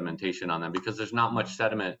enough sedimentation on them because there's not much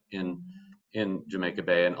sediment in Jamaica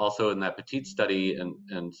Bay. And also in that Petite study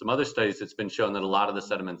and some other studies, it's been shown that a lot of the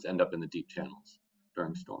sediments end up in the deep channels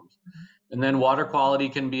during storms. And then water quality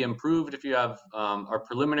can be improved if you have, our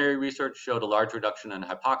preliminary research showed a large reduction in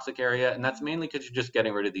hypoxic area. And that's mainly because you're just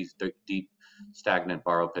getting rid of these deep stagnant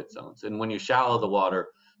borrow pit zones. And when you shallow the water,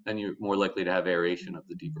 then you're more likely to have aeration of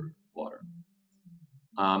the deeper water.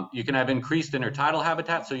 You can have increased intertidal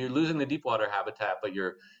habitat, so you're losing the deep water habitat, but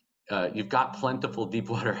you've got plentiful deep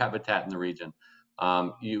water habitat in the region.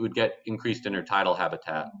 You would get increased intertidal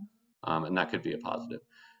habitat, and that could be a positive.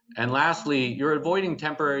 And lastly, you're avoiding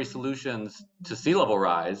temporary solutions to sea level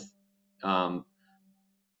rise,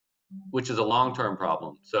 which is a long-term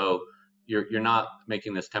problem. So you're not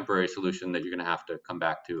making this temporary solution that you're going to have to come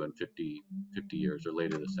back to in 50 years or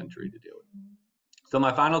later this century to deal with. So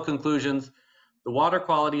my final conclusions: the water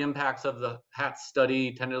quality impacts of the HATS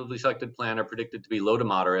study tentatively selected plan are predicted to be low to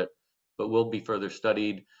moderate, but will be further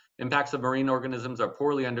studied. Impacts of marine organisms are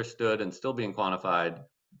poorly understood and still being quantified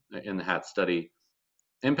in the HATS study.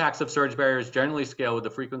 Impacts of surge barriers generally scale with the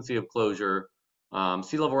frequency of closure.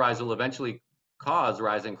 Sea level rise will eventually cause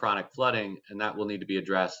rising chronic flooding, and that will need to be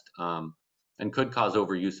addressed and could cause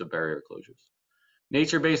overuse of barrier closures.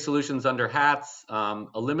 Nature-based solutions under HATS, a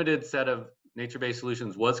limited set of nature-based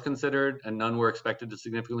solutions was considered, and none were expected to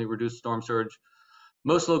significantly reduce storm surge.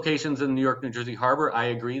 Most locations in New York, New Jersey harbor, I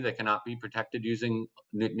agree, they cannot be protected using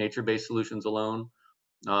nature-based solutions alone.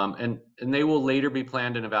 And they will later be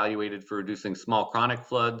planned and evaluated for reducing small chronic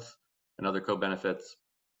floods and other co-benefits.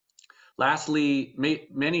 Lastly,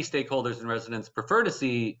 many stakeholders and residents prefer to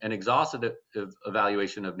see an exhaustive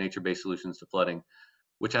evaluation of nature-based solutions to flooding,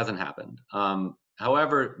 which hasn't happened.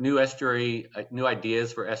 However, new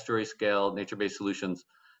ideas for estuary scale nature-based solutions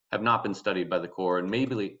have not been studied by the Corps and may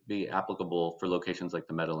be applicable for locations like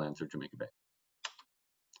the Meadowlands or Jamaica Bay.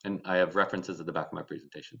 And I have references at the back of my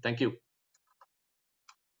presentation. Thank you.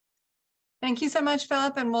 Thank you so much,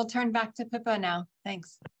 Philip, and we'll turn back to Pippa now.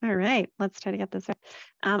 Thanks. All right, let's try to get this right.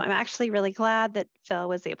 I'm actually really glad that Phil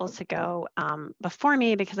was able to go before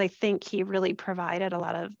me, because I think he really provided a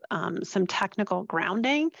lot of some technical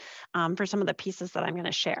grounding for some of the pieces that I'm going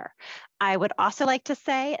to share. I would also like to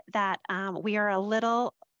say that we are a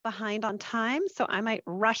little behind on time, so I might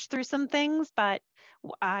rush through some things, but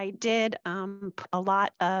I did put a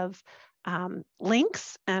lot of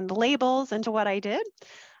links and labels into what I did.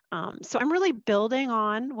 So I'm really building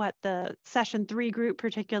on what the session 3 group,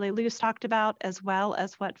 particularly Luce, talked about, as well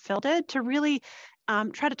as what Phil did, to really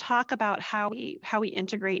try to talk about how we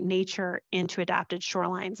integrate nature into adapted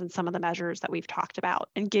shorelines and some of the measures that we've talked about,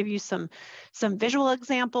 and give you some visual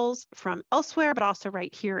examples from elsewhere, but also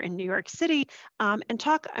right here in New York City. I'm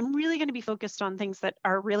really going to be focused on things that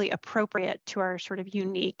are really appropriate to our sort of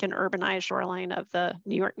unique and urbanized shoreline of the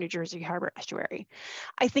New York, New Jersey harbor estuary.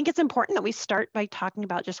 I think it's important that we start by talking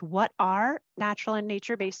about just what are natural and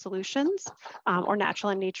nature-based solutions or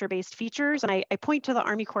natural and nature-based features. And I point to the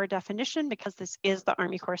Army Corps definition because this is the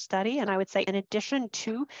Army Corps study. And I would say, in addition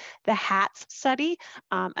to the HATS study,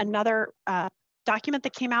 another document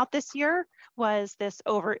that came out this year was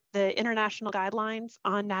the International Guidelines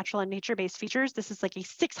on Natural and Nature-Based Features. This is like a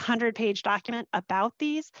 600-page document about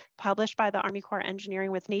these, published by the Army Corps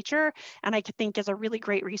Engineering with Nature, and I think is a really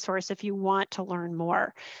great resource if you want to learn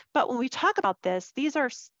more. But when we talk about this, these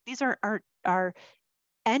are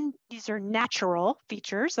natural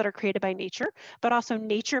features that are created by nature, but also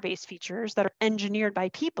nature-based features that are engineered by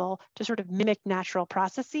people to sort of mimic natural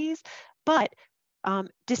processes, but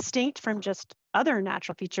distinct from just other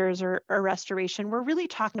natural features or restoration. We're really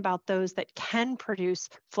talking about those that can produce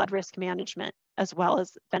flood risk management as well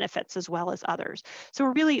as benefits, as well as others. So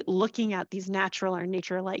we're really looking at these natural or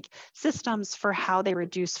nature-like systems for how they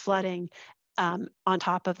reduce flooding on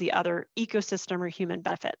top of the other ecosystem or human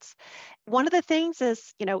benefits. One of the things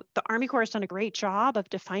is, the Army Corps has done a great job of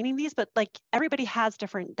defining these, but like everybody has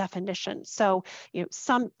different definitions. So,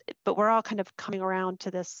 but we're all kind of coming around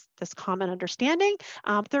to this common understanding.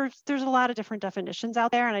 There's a lot of different definitions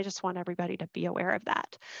out there, and I just want everybody to be aware of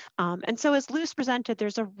that. And so as Luce presented,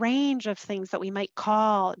 there's a range of things that we might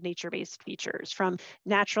call nature-based features, from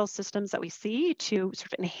natural systems that we see to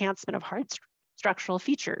sort of enhancement of hard structural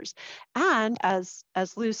features. And as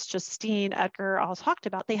Luce, Justine, Edgar all talked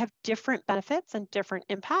about, they have different benefits and different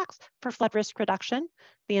impacts for flood risk reduction,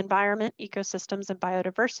 the environment, ecosystems and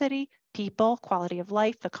biodiversity, people, quality of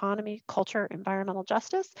life, economy, culture, environmental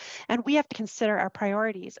justice. And we have to consider our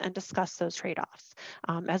priorities and discuss those trade-offs.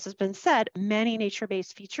 As has been said, many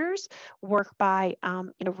nature-based features work by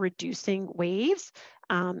reducing waves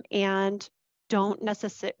and won't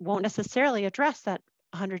necessarily address that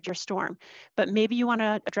 100-year storm, but maybe you want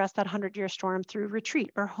to address that 100-year storm through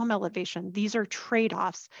retreat or home elevation. These are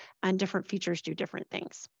trade-offs, and different features do different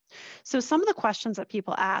things. So some of the questions that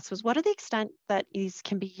people asked was, what are the extent that these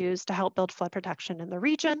can be used to help build flood protection in the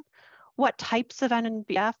region? What types of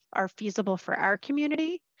NNBF are feasible for our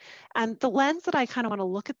community? And the lens that I kind of want to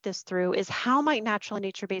look at this through is, how might natural and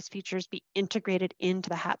nature-based features be integrated into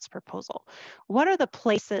the HATS proposal? What are the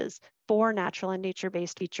places, 4 natural and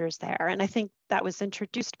nature-based features there. And I think that was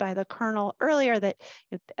introduced by the Colonel earlier that,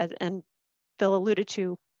 and Phil alluded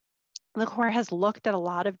to, the Corps has looked at a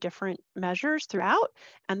lot of different measures throughout,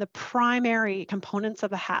 and the primary components of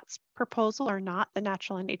the HATS proposal are not the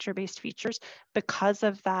natural and nature-based features because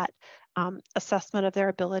of that assessment of their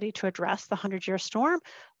ability to address the 100-year storm.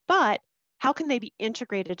 But how can they be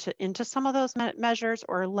integrated into some of those measures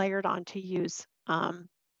or layered on to use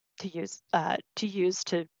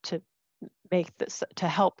to make this, to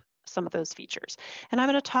help some of those features? And I'm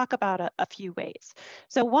going to talk about a few ways.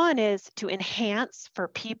 So one is to enhance for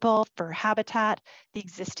people, for habitat, the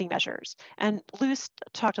existing measures. And Luce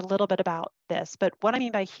talked a little bit about this, but what I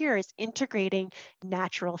mean by here is integrating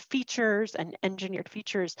natural features and engineered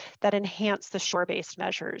features that enhance the shore-based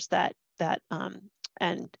measures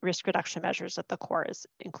and risk reduction measures that the Corps is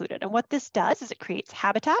included. And what this does is it creates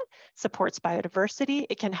habitat, supports biodiversity,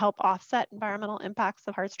 it can help offset environmental impacts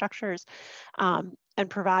of hard structures, and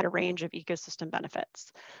provide a range of ecosystem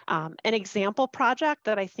benefits. An example project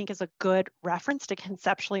that I think is a good reference to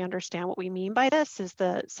conceptually understand what we mean by this is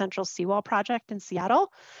the Central Seawall Project in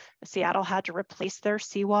Seattle. Seattle had to replace their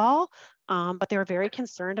seawall, but they were very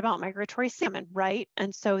concerned about migratory salmon, right?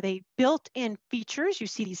 And so they built in features. You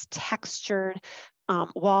see these textured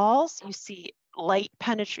walls, you see light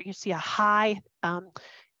penetrate, you see a high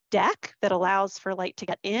deck that allows for light to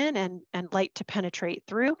get in and light to penetrate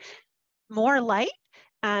through. More light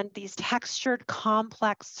and these textured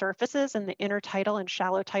complex surfaces in the intertidal and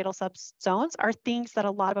shallow tidal subzones are things that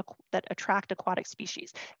that attract aquatic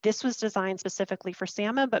species. This was designed specifically for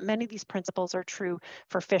salmon, but many of these principles are true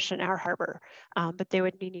for fish in our harbor, but they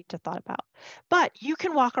would be neat to thought about. But you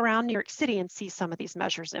can walk around New York City and see some of these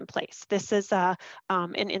measures in place. This is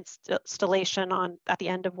an installation at the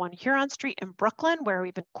end of One Huron Street in Brooklyn, where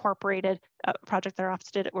we've incorporated a project that our office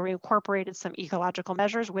did, where we incorporated some ecological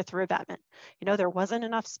measures with revetment. You know, there wasn't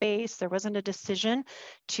enough space, there wasn't a decision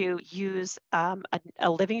to use a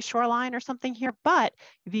living shoreline or something here, but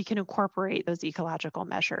we can incorporate those ecological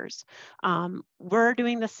measures. We're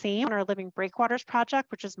doing the same on our Living Breakwaters project,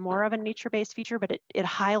 which is more of a nature-based feature, but it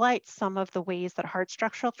highlights some of the ways that hard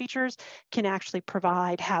structural features can actually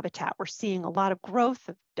provide habitat. We're seeing a lot of growth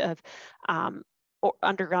of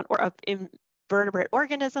underground or of vertebrate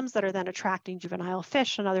organisms that are then attracting juvenile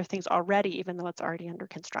fish and other things already, even though it's already under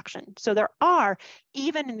construction. So there are,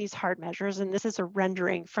 even in these hard measures, and this is a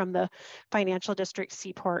rendering from the Financial District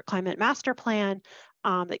Seaport Climate Master Plan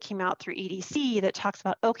that came out through EDC that talks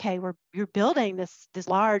about, okay, you're building this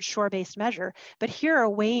large shore-based measure, but here are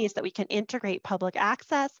ways that we can integrate public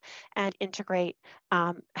access and integrate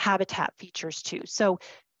habitat features too. So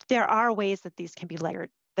there are ways that these can be layered,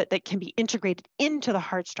 that can be integrated into the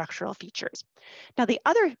hard structural features. Now, the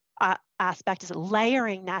other aspect is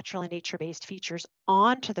layering natural and nature-based features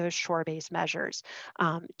onto those shore-based measures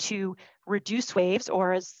to reduce waves,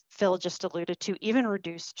 or as Phil just alluded to, even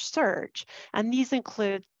reduce surge. And these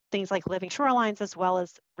include things like living shorelines as well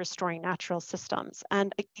as restoring natural systems.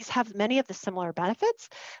 And these have many of the similar benefits,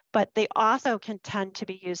 but they also can tend to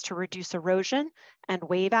be used to reduce erosion and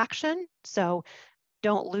wave action. So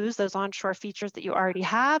don't lose those onshore features that you already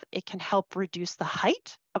have. It can help reduce the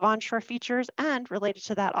height of onshore features and, related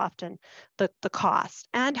to that, often the cost,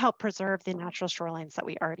 and help preserve the natural shorelines that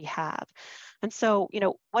we already have. And so, you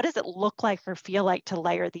know, what does it look like or feel like to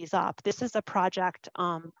layer these up? This is a project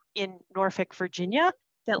in Norfolk, Virginia,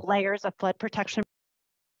 that layers a flood protection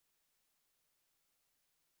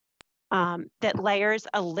that layers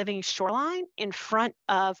a living shoreline in front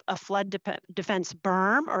of a flood defense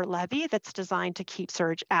berm or levee that's designed to keep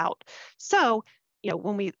surge out. So, you know,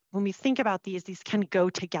 when we think about these can go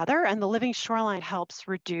together, and the living shoreline helps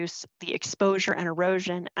reduce the exposure and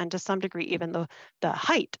erosion, and to some degree even the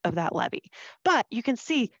height of that levee. But you can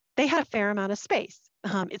see they had a fair amount of space.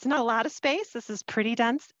 It's not a lot of space. This is pretty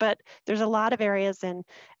dense, but there's a lot of areas in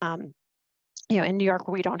in New York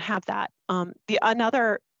where we don't have that.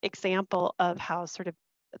 Another example of how sort of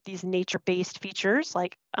these nature-based features,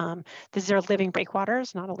 like these are living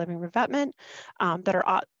breakwaters, not a living revetment,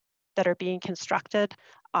 that are being constructed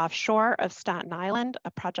offshore of Staten Island,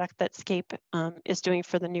 a project that SCAPE is doing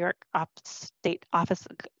for the New York State Office,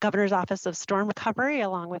 Governor's Office of Storm Recovery,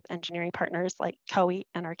 along with engineering partners like COE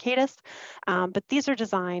and Arcadis. But these are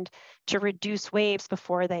designed to reduce waves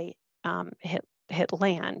before they hit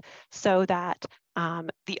land, so that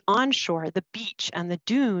the onshore, the beach and the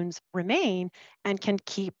dunes remain and can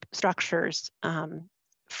keep structures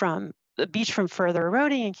from the beach from further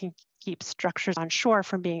eroding, and can keep structures on shore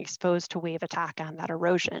from being exposed to wave attack and that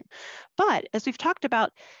erosion. But as we've talked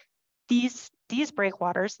about, these these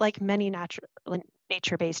breakwaters, like many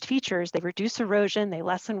nature-based features, they reduce erosion, they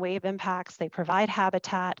lessen wave impacts, they provide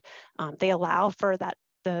habitat, they allow for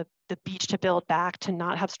the beach to build back, to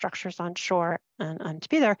not have structures on shore and to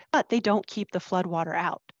be there, but they don't keep the floodwater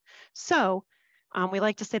out. So we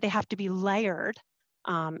like to say they have to be layered.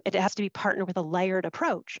 It has to be partnered with a layered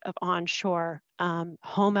approach of onshore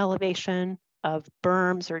home elevation, of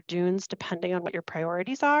berms or dunes, depending on what your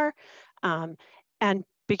priorities are, and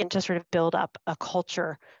begin to sort of build up a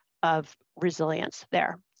culture of resilience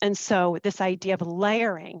there. And so this idea of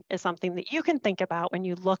layering is something that you can think about when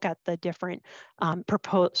you look at the different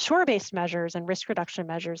proposed shore-based measures and risk reduction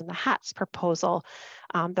measures in the HATS proposal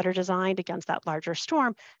that are designed against that larger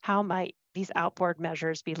storm. How might these outboard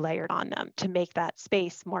measures be layered on them to make that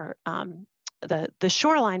space more, the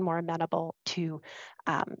shoreline more amenable to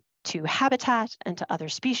habitat and to other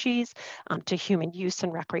species, to human use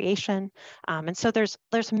and recreation. And so there's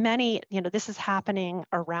many, this is happening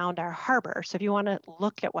around our harbor. So if you want to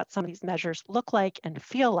look at what some of these measures look like and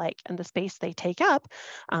feel like and the space they take up,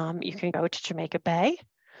 you can go to Jamaica Bay.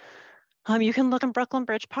 You can look in Brooklyn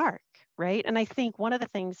Bridge Park, right? And I think one of the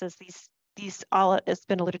things is these all has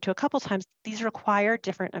been alluded to a couple times, these require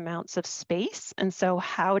different amounts of space. And so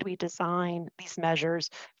how do we design these measures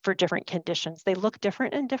for different conditions? They look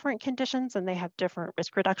different in different conditions, and they have different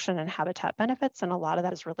risk reduction and habitat benefits. And a lot of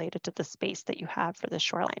that is related to the space that you have for the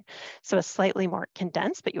shoreline. So it's slightly more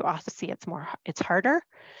condensed, but you also see it's harder.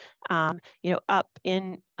 Up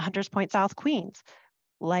in Hunters Point, South Queens,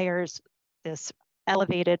 layers this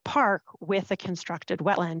elevated park with a constructed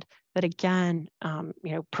wetland that again,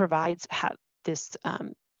 provides this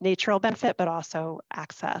natural benefit, but also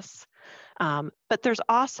access. But there's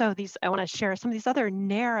also I want to share some of these other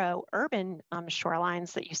narrow urban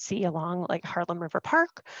shorelines that you see along like Harlem River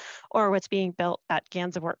Park, or what's being built at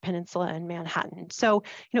Gansevoort Peninsula in Manhattan. So,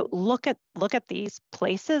 look at these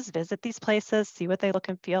places, visit these places, see what they look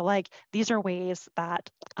and feel like. These are ways that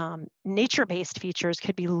nature-based features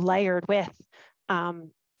could be layered with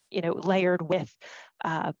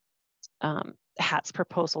HATS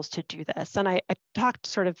proposals to do this. And I talked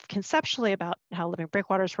sort of conceptually about how living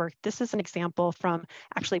breakwaters work. This is an example from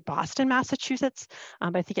actually Boston, Massachusetts.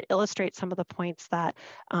 But I think it illustrates some of the points that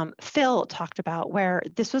Phil talked about, where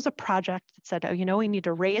this was a project that said, we need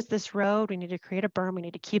to raise this road, we need to create a berm, we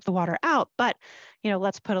need to keep the water out, but,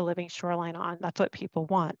 let's put a living shoreline on. That's what people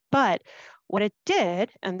want. But what it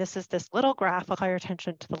did, and this is this little graph, I'll call your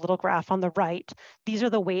attention to the little graph on the right. These are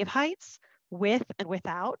the wave heights with and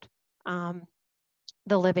without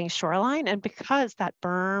the living shoreline. And because that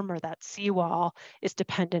berm or that seawall is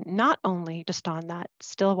dependent not only just on that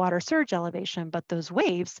still water surge elevation, but those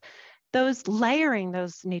waves, those layering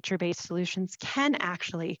those nature-based solutions can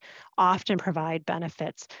actually often provide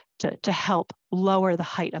benefits to help lower the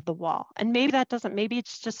height of the wall. And maybe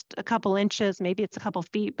it's just a couple inches, maybe it's a couple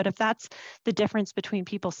feet, but if that's the difference between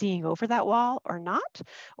people seeing over that wall or not,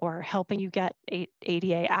 or helping you get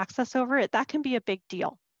ADA access over it, that can be a big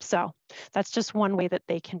deal. So that's just one way that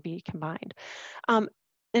they can be combined.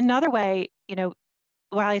 Another way,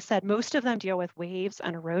 while I said most of them deal with waves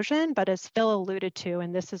and erosion, but as Phil alluded to,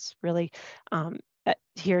 and this is really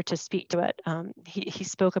here to speak to it, he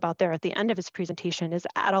spoke about there at the end of his presentation, is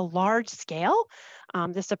at a large scale,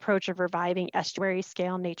 this approach of reviving estuary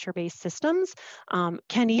scale nature-based systems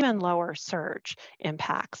can even lower surge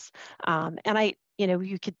impacts. And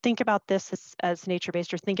you could think about this as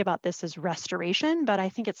nature-based, or think about this as restoration, but I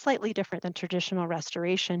think it's slightly different than traditional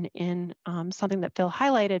restoration in something that Phil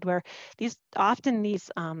highlighted, where these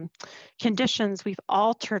conditions, we've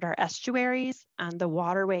altered our estuaries and the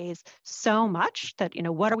waterways so much that,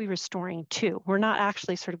 what are we restoring to? We're not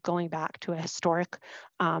actually sort of going back to a historic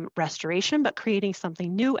restoration, but creating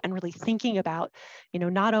something new and really thinking about,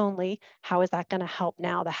 not only how is that going to help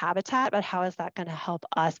now the habitat, but how is that going to help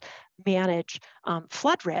us manage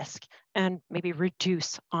flood risk and maybe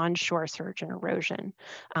reduce onshore surge and erosion.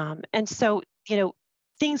 And so,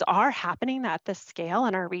 things are happening at this scale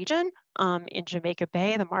in our region. In Jamaica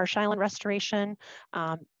Bay, the Marsh Island restoration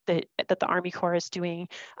that the Army Corps is doing,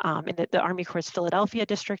 and that the Army Corps' Philadelphia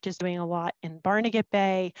district is doing a lot in Barnegat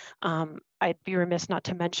Bay. I'd be remiss not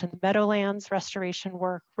to mention the Meadowlands restoration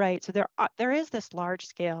work, right? So there is this large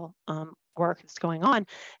scale work that's going on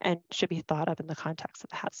and should be thought of in the context of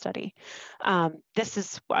the HAT study.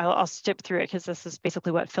 I'll skip through it because this is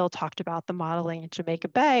basically what Phil talked about, the modeling in Jamaica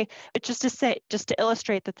Bay, but just to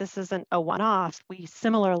illustrate that this isn't a one-off, we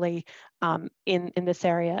similarly in this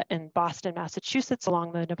area in Boston, Massachusetts,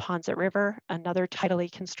 along the Neponset River, another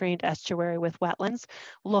tidally constrained estuary with wetlands,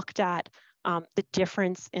 looked at the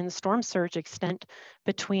difference in storm surge extent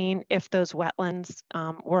between if those wetlands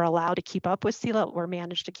were allowed to keep up with sea level, were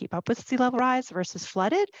managed to keep up with sea level rise versus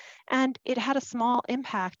flooded. And it had a small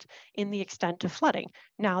impact in the extent of flooding.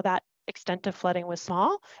 Now that extent of flooding was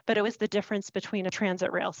small, but it was the difference between a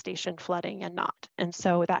transit rail station flooding and not. And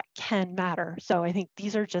so that can matter. So I think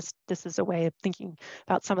this is a way of thinking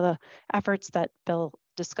about some of the efforts that Bill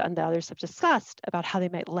and the others have discussed about how they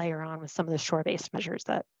might layer on with some of the shore-based measures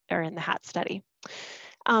that are in the HAT study.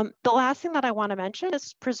 The last thing that I want to mention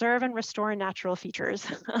is preserve and restore natural features.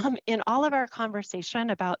 In all of our conversation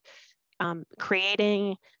about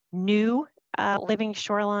creating new living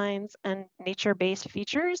shorelines and nature-based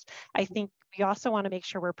features, I think we also want to make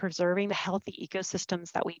sure we're preserving the healthy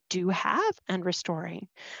ecosystems that we do have and restoring.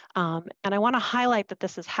 And I want to highlight that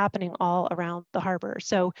this is happening all around the harbor.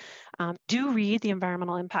 So do read the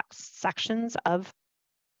environmental impact sections of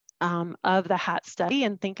the HAT study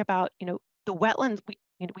and think about, the wetlands.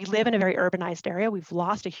 We live in a very urbanized area. We've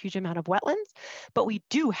lost a huge amount of wetlands, but we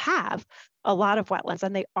do have a lot of wetlands,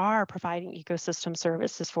 and they are providing ecosystem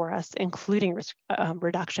services for us, including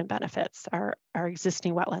reduction benefits, our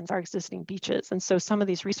existing wetlands, our existing beaches. And so some of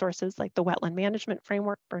these resources, like the Wetland Management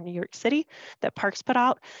Framework for New York City that Parks put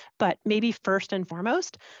out, but maybe first and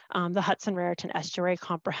foremost, the Hudson Raritan Estuary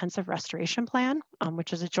Comprehensive Restoration Plan,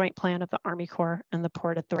 which is a joint plan of the Army Corps and the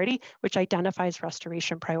Port Authority, which identifies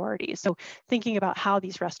restoration priorities. So thinking about how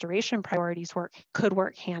these restoration priorities could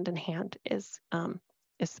work hand in hand is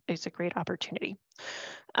a great opportunity.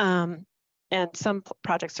 And some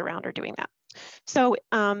projects around are doing that. So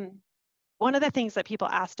one of the things that people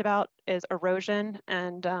asked about is erosion.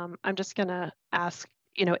 And I'm just gonna ask,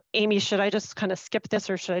 Amy, should I just kind of skip this,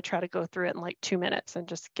 or should I try to go through it in like 2 minutes and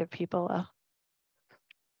just give people a...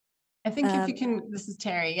 I think if you can, this is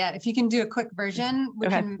Terry. Yeah, if you can do a quick version, we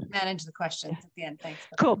can manage the questions at the end. Thanks.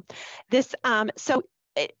 Cool. This,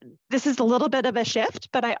 this is a little bit of a shift,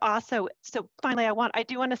 but finally, I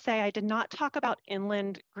do want to say I did not talk about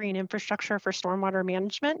inland green infrastructure for stormwater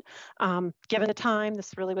management. Given the time,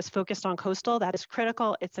 this really was focused on coastal. That is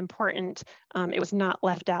critical. It's important. It was not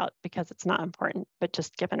left out because it's not important, but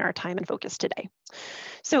just given our time and focus today.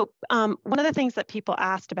 So one of the things that people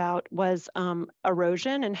asked about was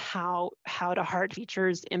erosion and how do hard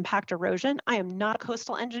features impact erosion. I am not a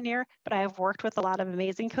coastal engineer, but I have worked with a lot of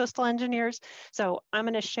amazing coastal engineers. So I'm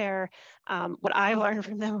going to share what I've learned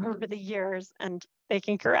from them over the years, and they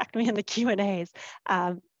can correct me in the Q&As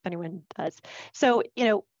if anyone does. So,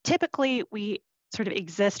 typically we sort of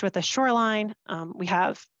exist with a shoreline. We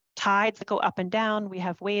have tides that go up and down. We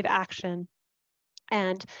have wave action.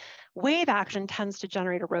 And wave action tends to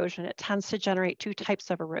generate erosion. It tends to generate two types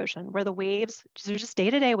of erosion, where the waves, these are just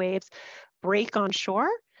day-to-day waves, break on shore,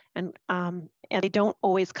 and they don't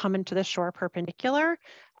always come into the shore perpendicular.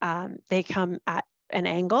 They come at an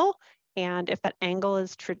angle, and if that angle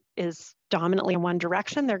is dominantly in one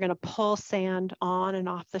direction, they're going to pull sand on and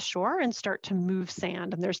off the shore and start to move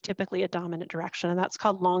sand. And there's typically a dominant direction, and that's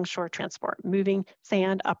called longshore transport, moving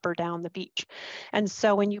sand up or down the beach. And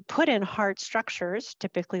so when you put in hard structures,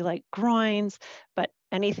 typically like groins, but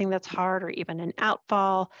anything that's hard, or even an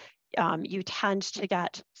outfall, you tend to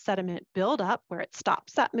get sediment buildup where it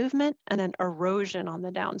stops that movement, and then erosion on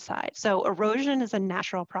the downside. So erosion is a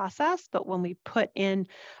natural process, but when we put in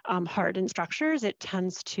hardened structures, it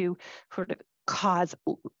tends to sort of cause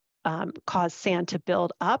sand to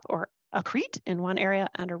build up or accrete in one area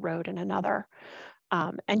and erode in another.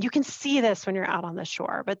 And you can see this when you're out on the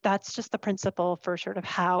shore, but that's just the principle for sort of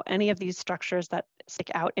how any of these structures that stick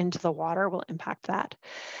out into the water will impact that.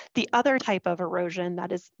 The other type of erosion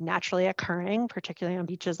that is naturally occurring, particularly on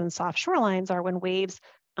beaches and soft shorelines, are when waves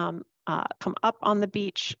come up on the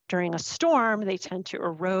beach during a storm. They tend to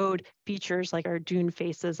erode features like our dune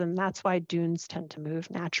faces, and that's why dunes tend to move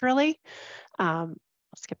naturally.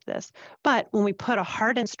 I'll skip this. But when we put a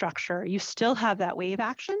hardened structure, you still have that wave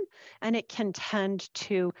action, and it can tend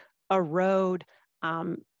to erode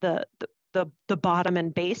the bottom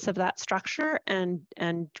and base of that structure and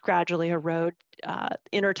gradually erode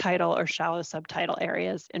intertidal or shallow subtidal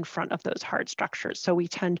areas in front of those hard structures. So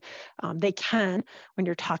they can, when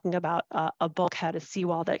you're talking about a bulkhead, a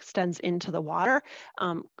seawall that extends into the water,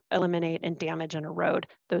 eliminate and damage and erode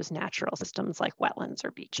those natural systems like wetlands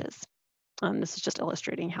or beaches. This is just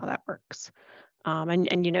illustrating how that works.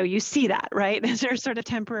 And you see that, right? These are sort of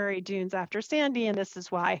temporary dunes after Sandy, and this is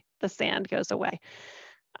why the sand goes away.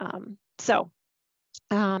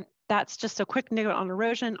 That's just a quick note on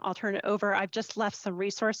erosion. I'll turn it over. I've just left some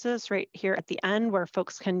resources right here at the end where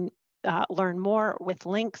folks can learn more with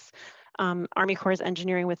links. Army Corps'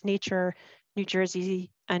 Engineering with Nature New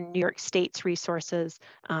Jersey and New York State's resources,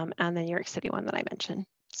 and the New York City one that I mentioned.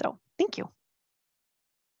 So thank you.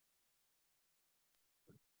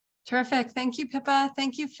 Terrific. Thank you, Pippa.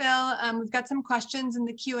 Thank you, Phil. We've got some questions in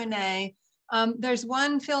the Q&A. There's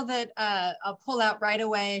one, Phil, that I'll pull out right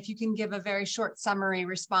away. If you can give a very short summary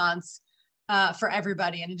response for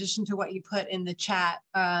everybody, in addition to what you put in the chat.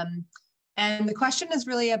 And the question is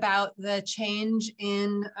really about the change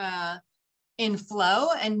in flow,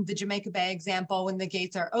 and the Jamaica Bay example, when the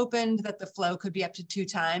gates are opened, that the flow could be up to 2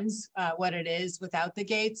 times what it is without the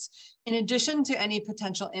gates, in addition to any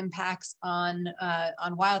potential impacts on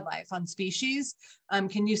wildlife, on species.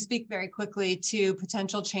 Can you speak very quickly to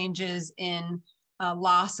potential changes in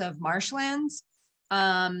loss of marshlands?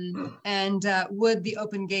 And would the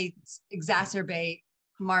open gates exacerbate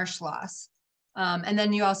marsh loss? And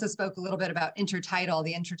then you also spoke a little bit about the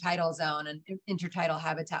intertidal zone and intertidal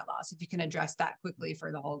habitat loss, if you can address that quickly for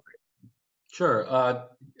the whole group. Sure.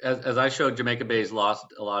 As I showed, Jamaica Bay's lost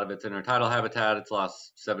a lot of its intertidal habitat. It's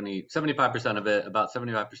lost 75% of it, about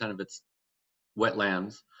 75% of its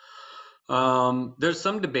wetlands. There's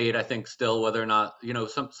some debate, I think, still whether or not,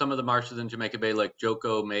 some of the marshes in Jamaica Bay, like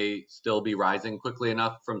Joko, may still be rising quickly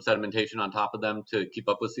enough from sedimentation on top of them to keep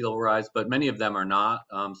up with sea level rise, but many of them are not.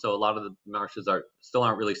 So a lot of the marshes still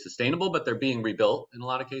aren't really sustainable, but they're being rebuilt in a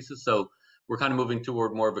lot of cases. So we're kind of moving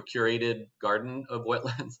toward more of a curated garden of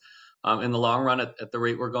wetlands in the long run at the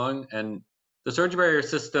rate we're going. And the surge barrier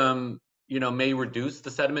system, may reduce the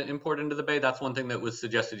sediment import into the bay. That's one thing that was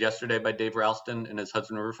suggested yesterday by Dave Ralston in his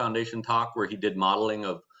Hudson River Foundation talk, where he did modeling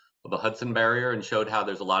of a Hudson barrier and showed how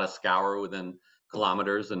there's a lot of scour within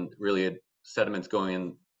kilometers and really sediments going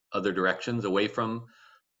in other directions away from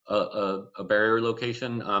a barrier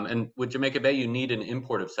location. And with Jamaica Bay, you need an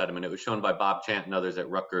import of sediment. It was shown by Bob Chant and others at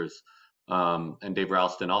Rutgers, and Dave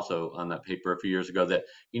Ralston also on that paper a few years ago, that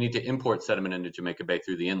you need to import sediment into Jamaica Bay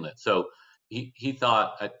through the inlet. So he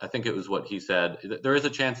thought, I think it was what he said, that there is a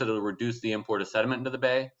chance that it'll reduce the import of sediment into the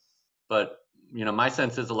bay, but my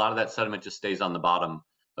sense is a lot of that sediment just stays on the bottom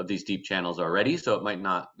of these deep channels already, so it might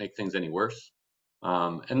not make things any worse.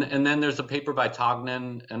 And then there's a paper by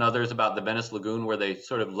Tognan and others about the Venice Lagoon, where they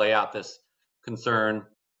sort of lay out this concern,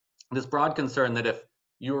 this broad concern, that if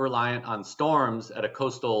you're reliant on storms at a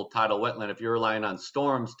coastal tidal wetland, if you're relying on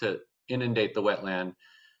storms to inundate the wetland,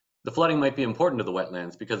 the flooding might be important to the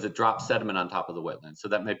wetlands because it drops sediment on top of the wetlands. So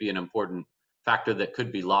that might be an important factor that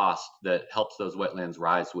could be lost that helps those wetlands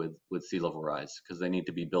rise with sea level rise, because they need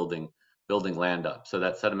to be building land up. So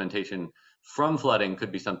that sedimentation from flooding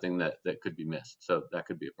could be something that could be missed. So that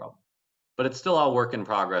could be a problem. But it's still all work in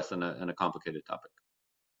progress and a complicated topic.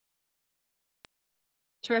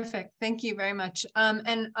 Terrific. Thank you very much.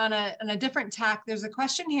 And on a different tack, there's a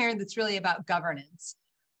question here that's really about governance.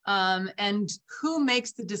 And who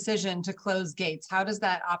makes the decision to close gates? How does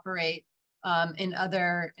that operate in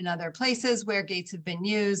other places where gates have been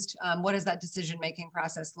used? What does that decision-making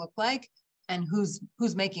process look like? And who's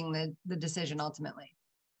making the decision ultimately?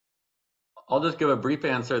 I'll just give a brief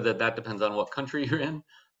answer that depends on what country you're in,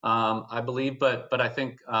 I believe. But I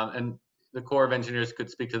think, and the Corps of Engineers could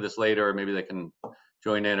speak to this later, or maybe they can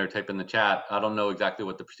join in or type in the chat. I don't know exactly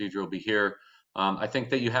what the procedure will be here. I think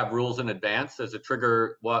that you have rules in advance. There's a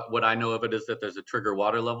trigger. What I know of it is that there's a trigger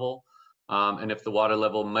water level. And if the water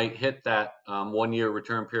level might hit that 1-year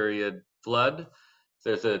return period flood,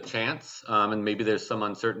 there's a chance, and maybe there's some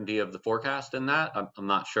uncertainty of the forecast in that. I'm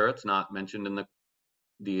not sure. It's not mentioned in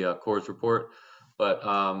the Corps' report. But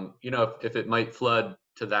if it might flood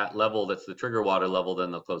to that level, that's the trigger water level,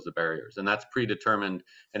 then they'll close the barriers, and that's predetermined,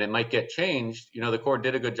 and it might get changed. The Corps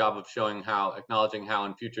did a good job of acknowledging how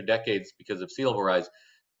in future decades, because of sea level rise,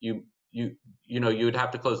 you would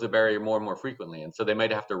have to close the barrier more and more frequently, and so they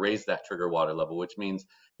might have to raise that trigger water level, which means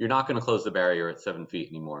you're not going to close the barrier at 7 feet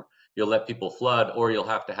anymore. You'll let people flood, or you'll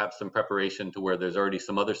have to have some preparation to where there's already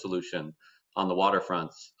some other solution on the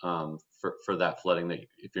waterfronts for that flooding, that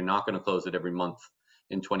if you're not going to close it every month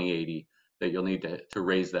in 2080, that you'll need to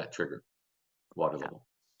raise that trigger water level.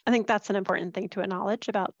 I think that's an important thing to acknowledge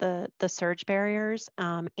about the surge barriers,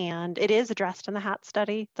 and it is addressed in the HAT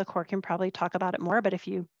study. The Corps can probably talk about it more, but if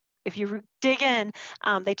you dig in,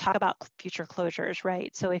 they talk about future closures,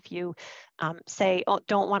 right? So if you say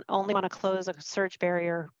only want to close a surge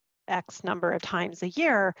barrier X number of times a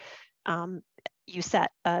year, you set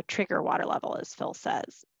a trigger water level, as Phil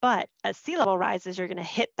says. But as sea level rises, you're going to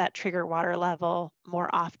hit that trigger water level more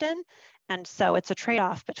often. And so it's a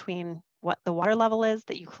trade-off between what the water level is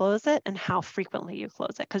that you close it and how frequently you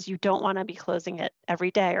close it, because you don't want to be closing it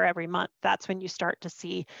every day or every month. That's when you start to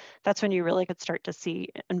see, that's when you really could start to see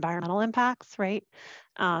environmental impacts, right?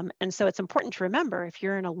 And so it's important to remember, if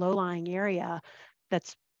you're in a low-lying area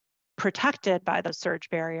that's protected by those surge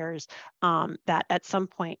barriers, that at some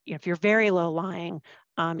point, if you're very low-lying,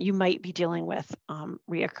 you might be dealing with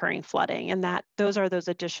reoccurring flooding, and that those are those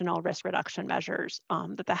additional risk reduction measures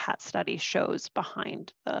that the HAT study shows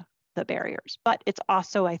behind the barriers. But it's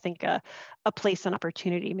also, I think, a place and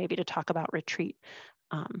opportunity maybe to talk about retreat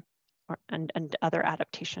and other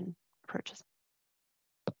adaptation approaches.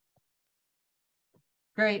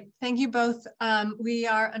 Great, thank you both. We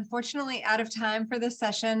are unfortunately out of time for this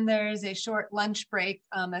session. There's a short lunch break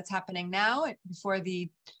that's happening now before the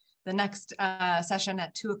next session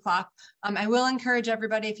at 2 o'clock. I will encourage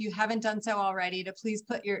everybody, if you haven't done so already, to please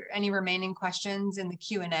put any remaining questions in the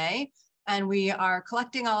Q&A, and we are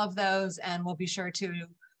collecting all of those, and we'll be sure to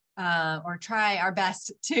or try our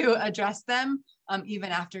best to address them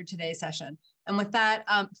even after today's session. And with that,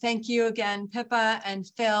 thank you again, Pippa and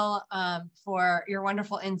Phil, for your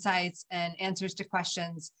wonderful insights and answers to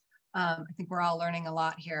questions. I think we're all learning a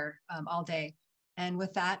lot here all day. And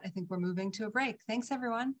with that, I think we're moving to a break. Thanks,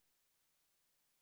 everyone.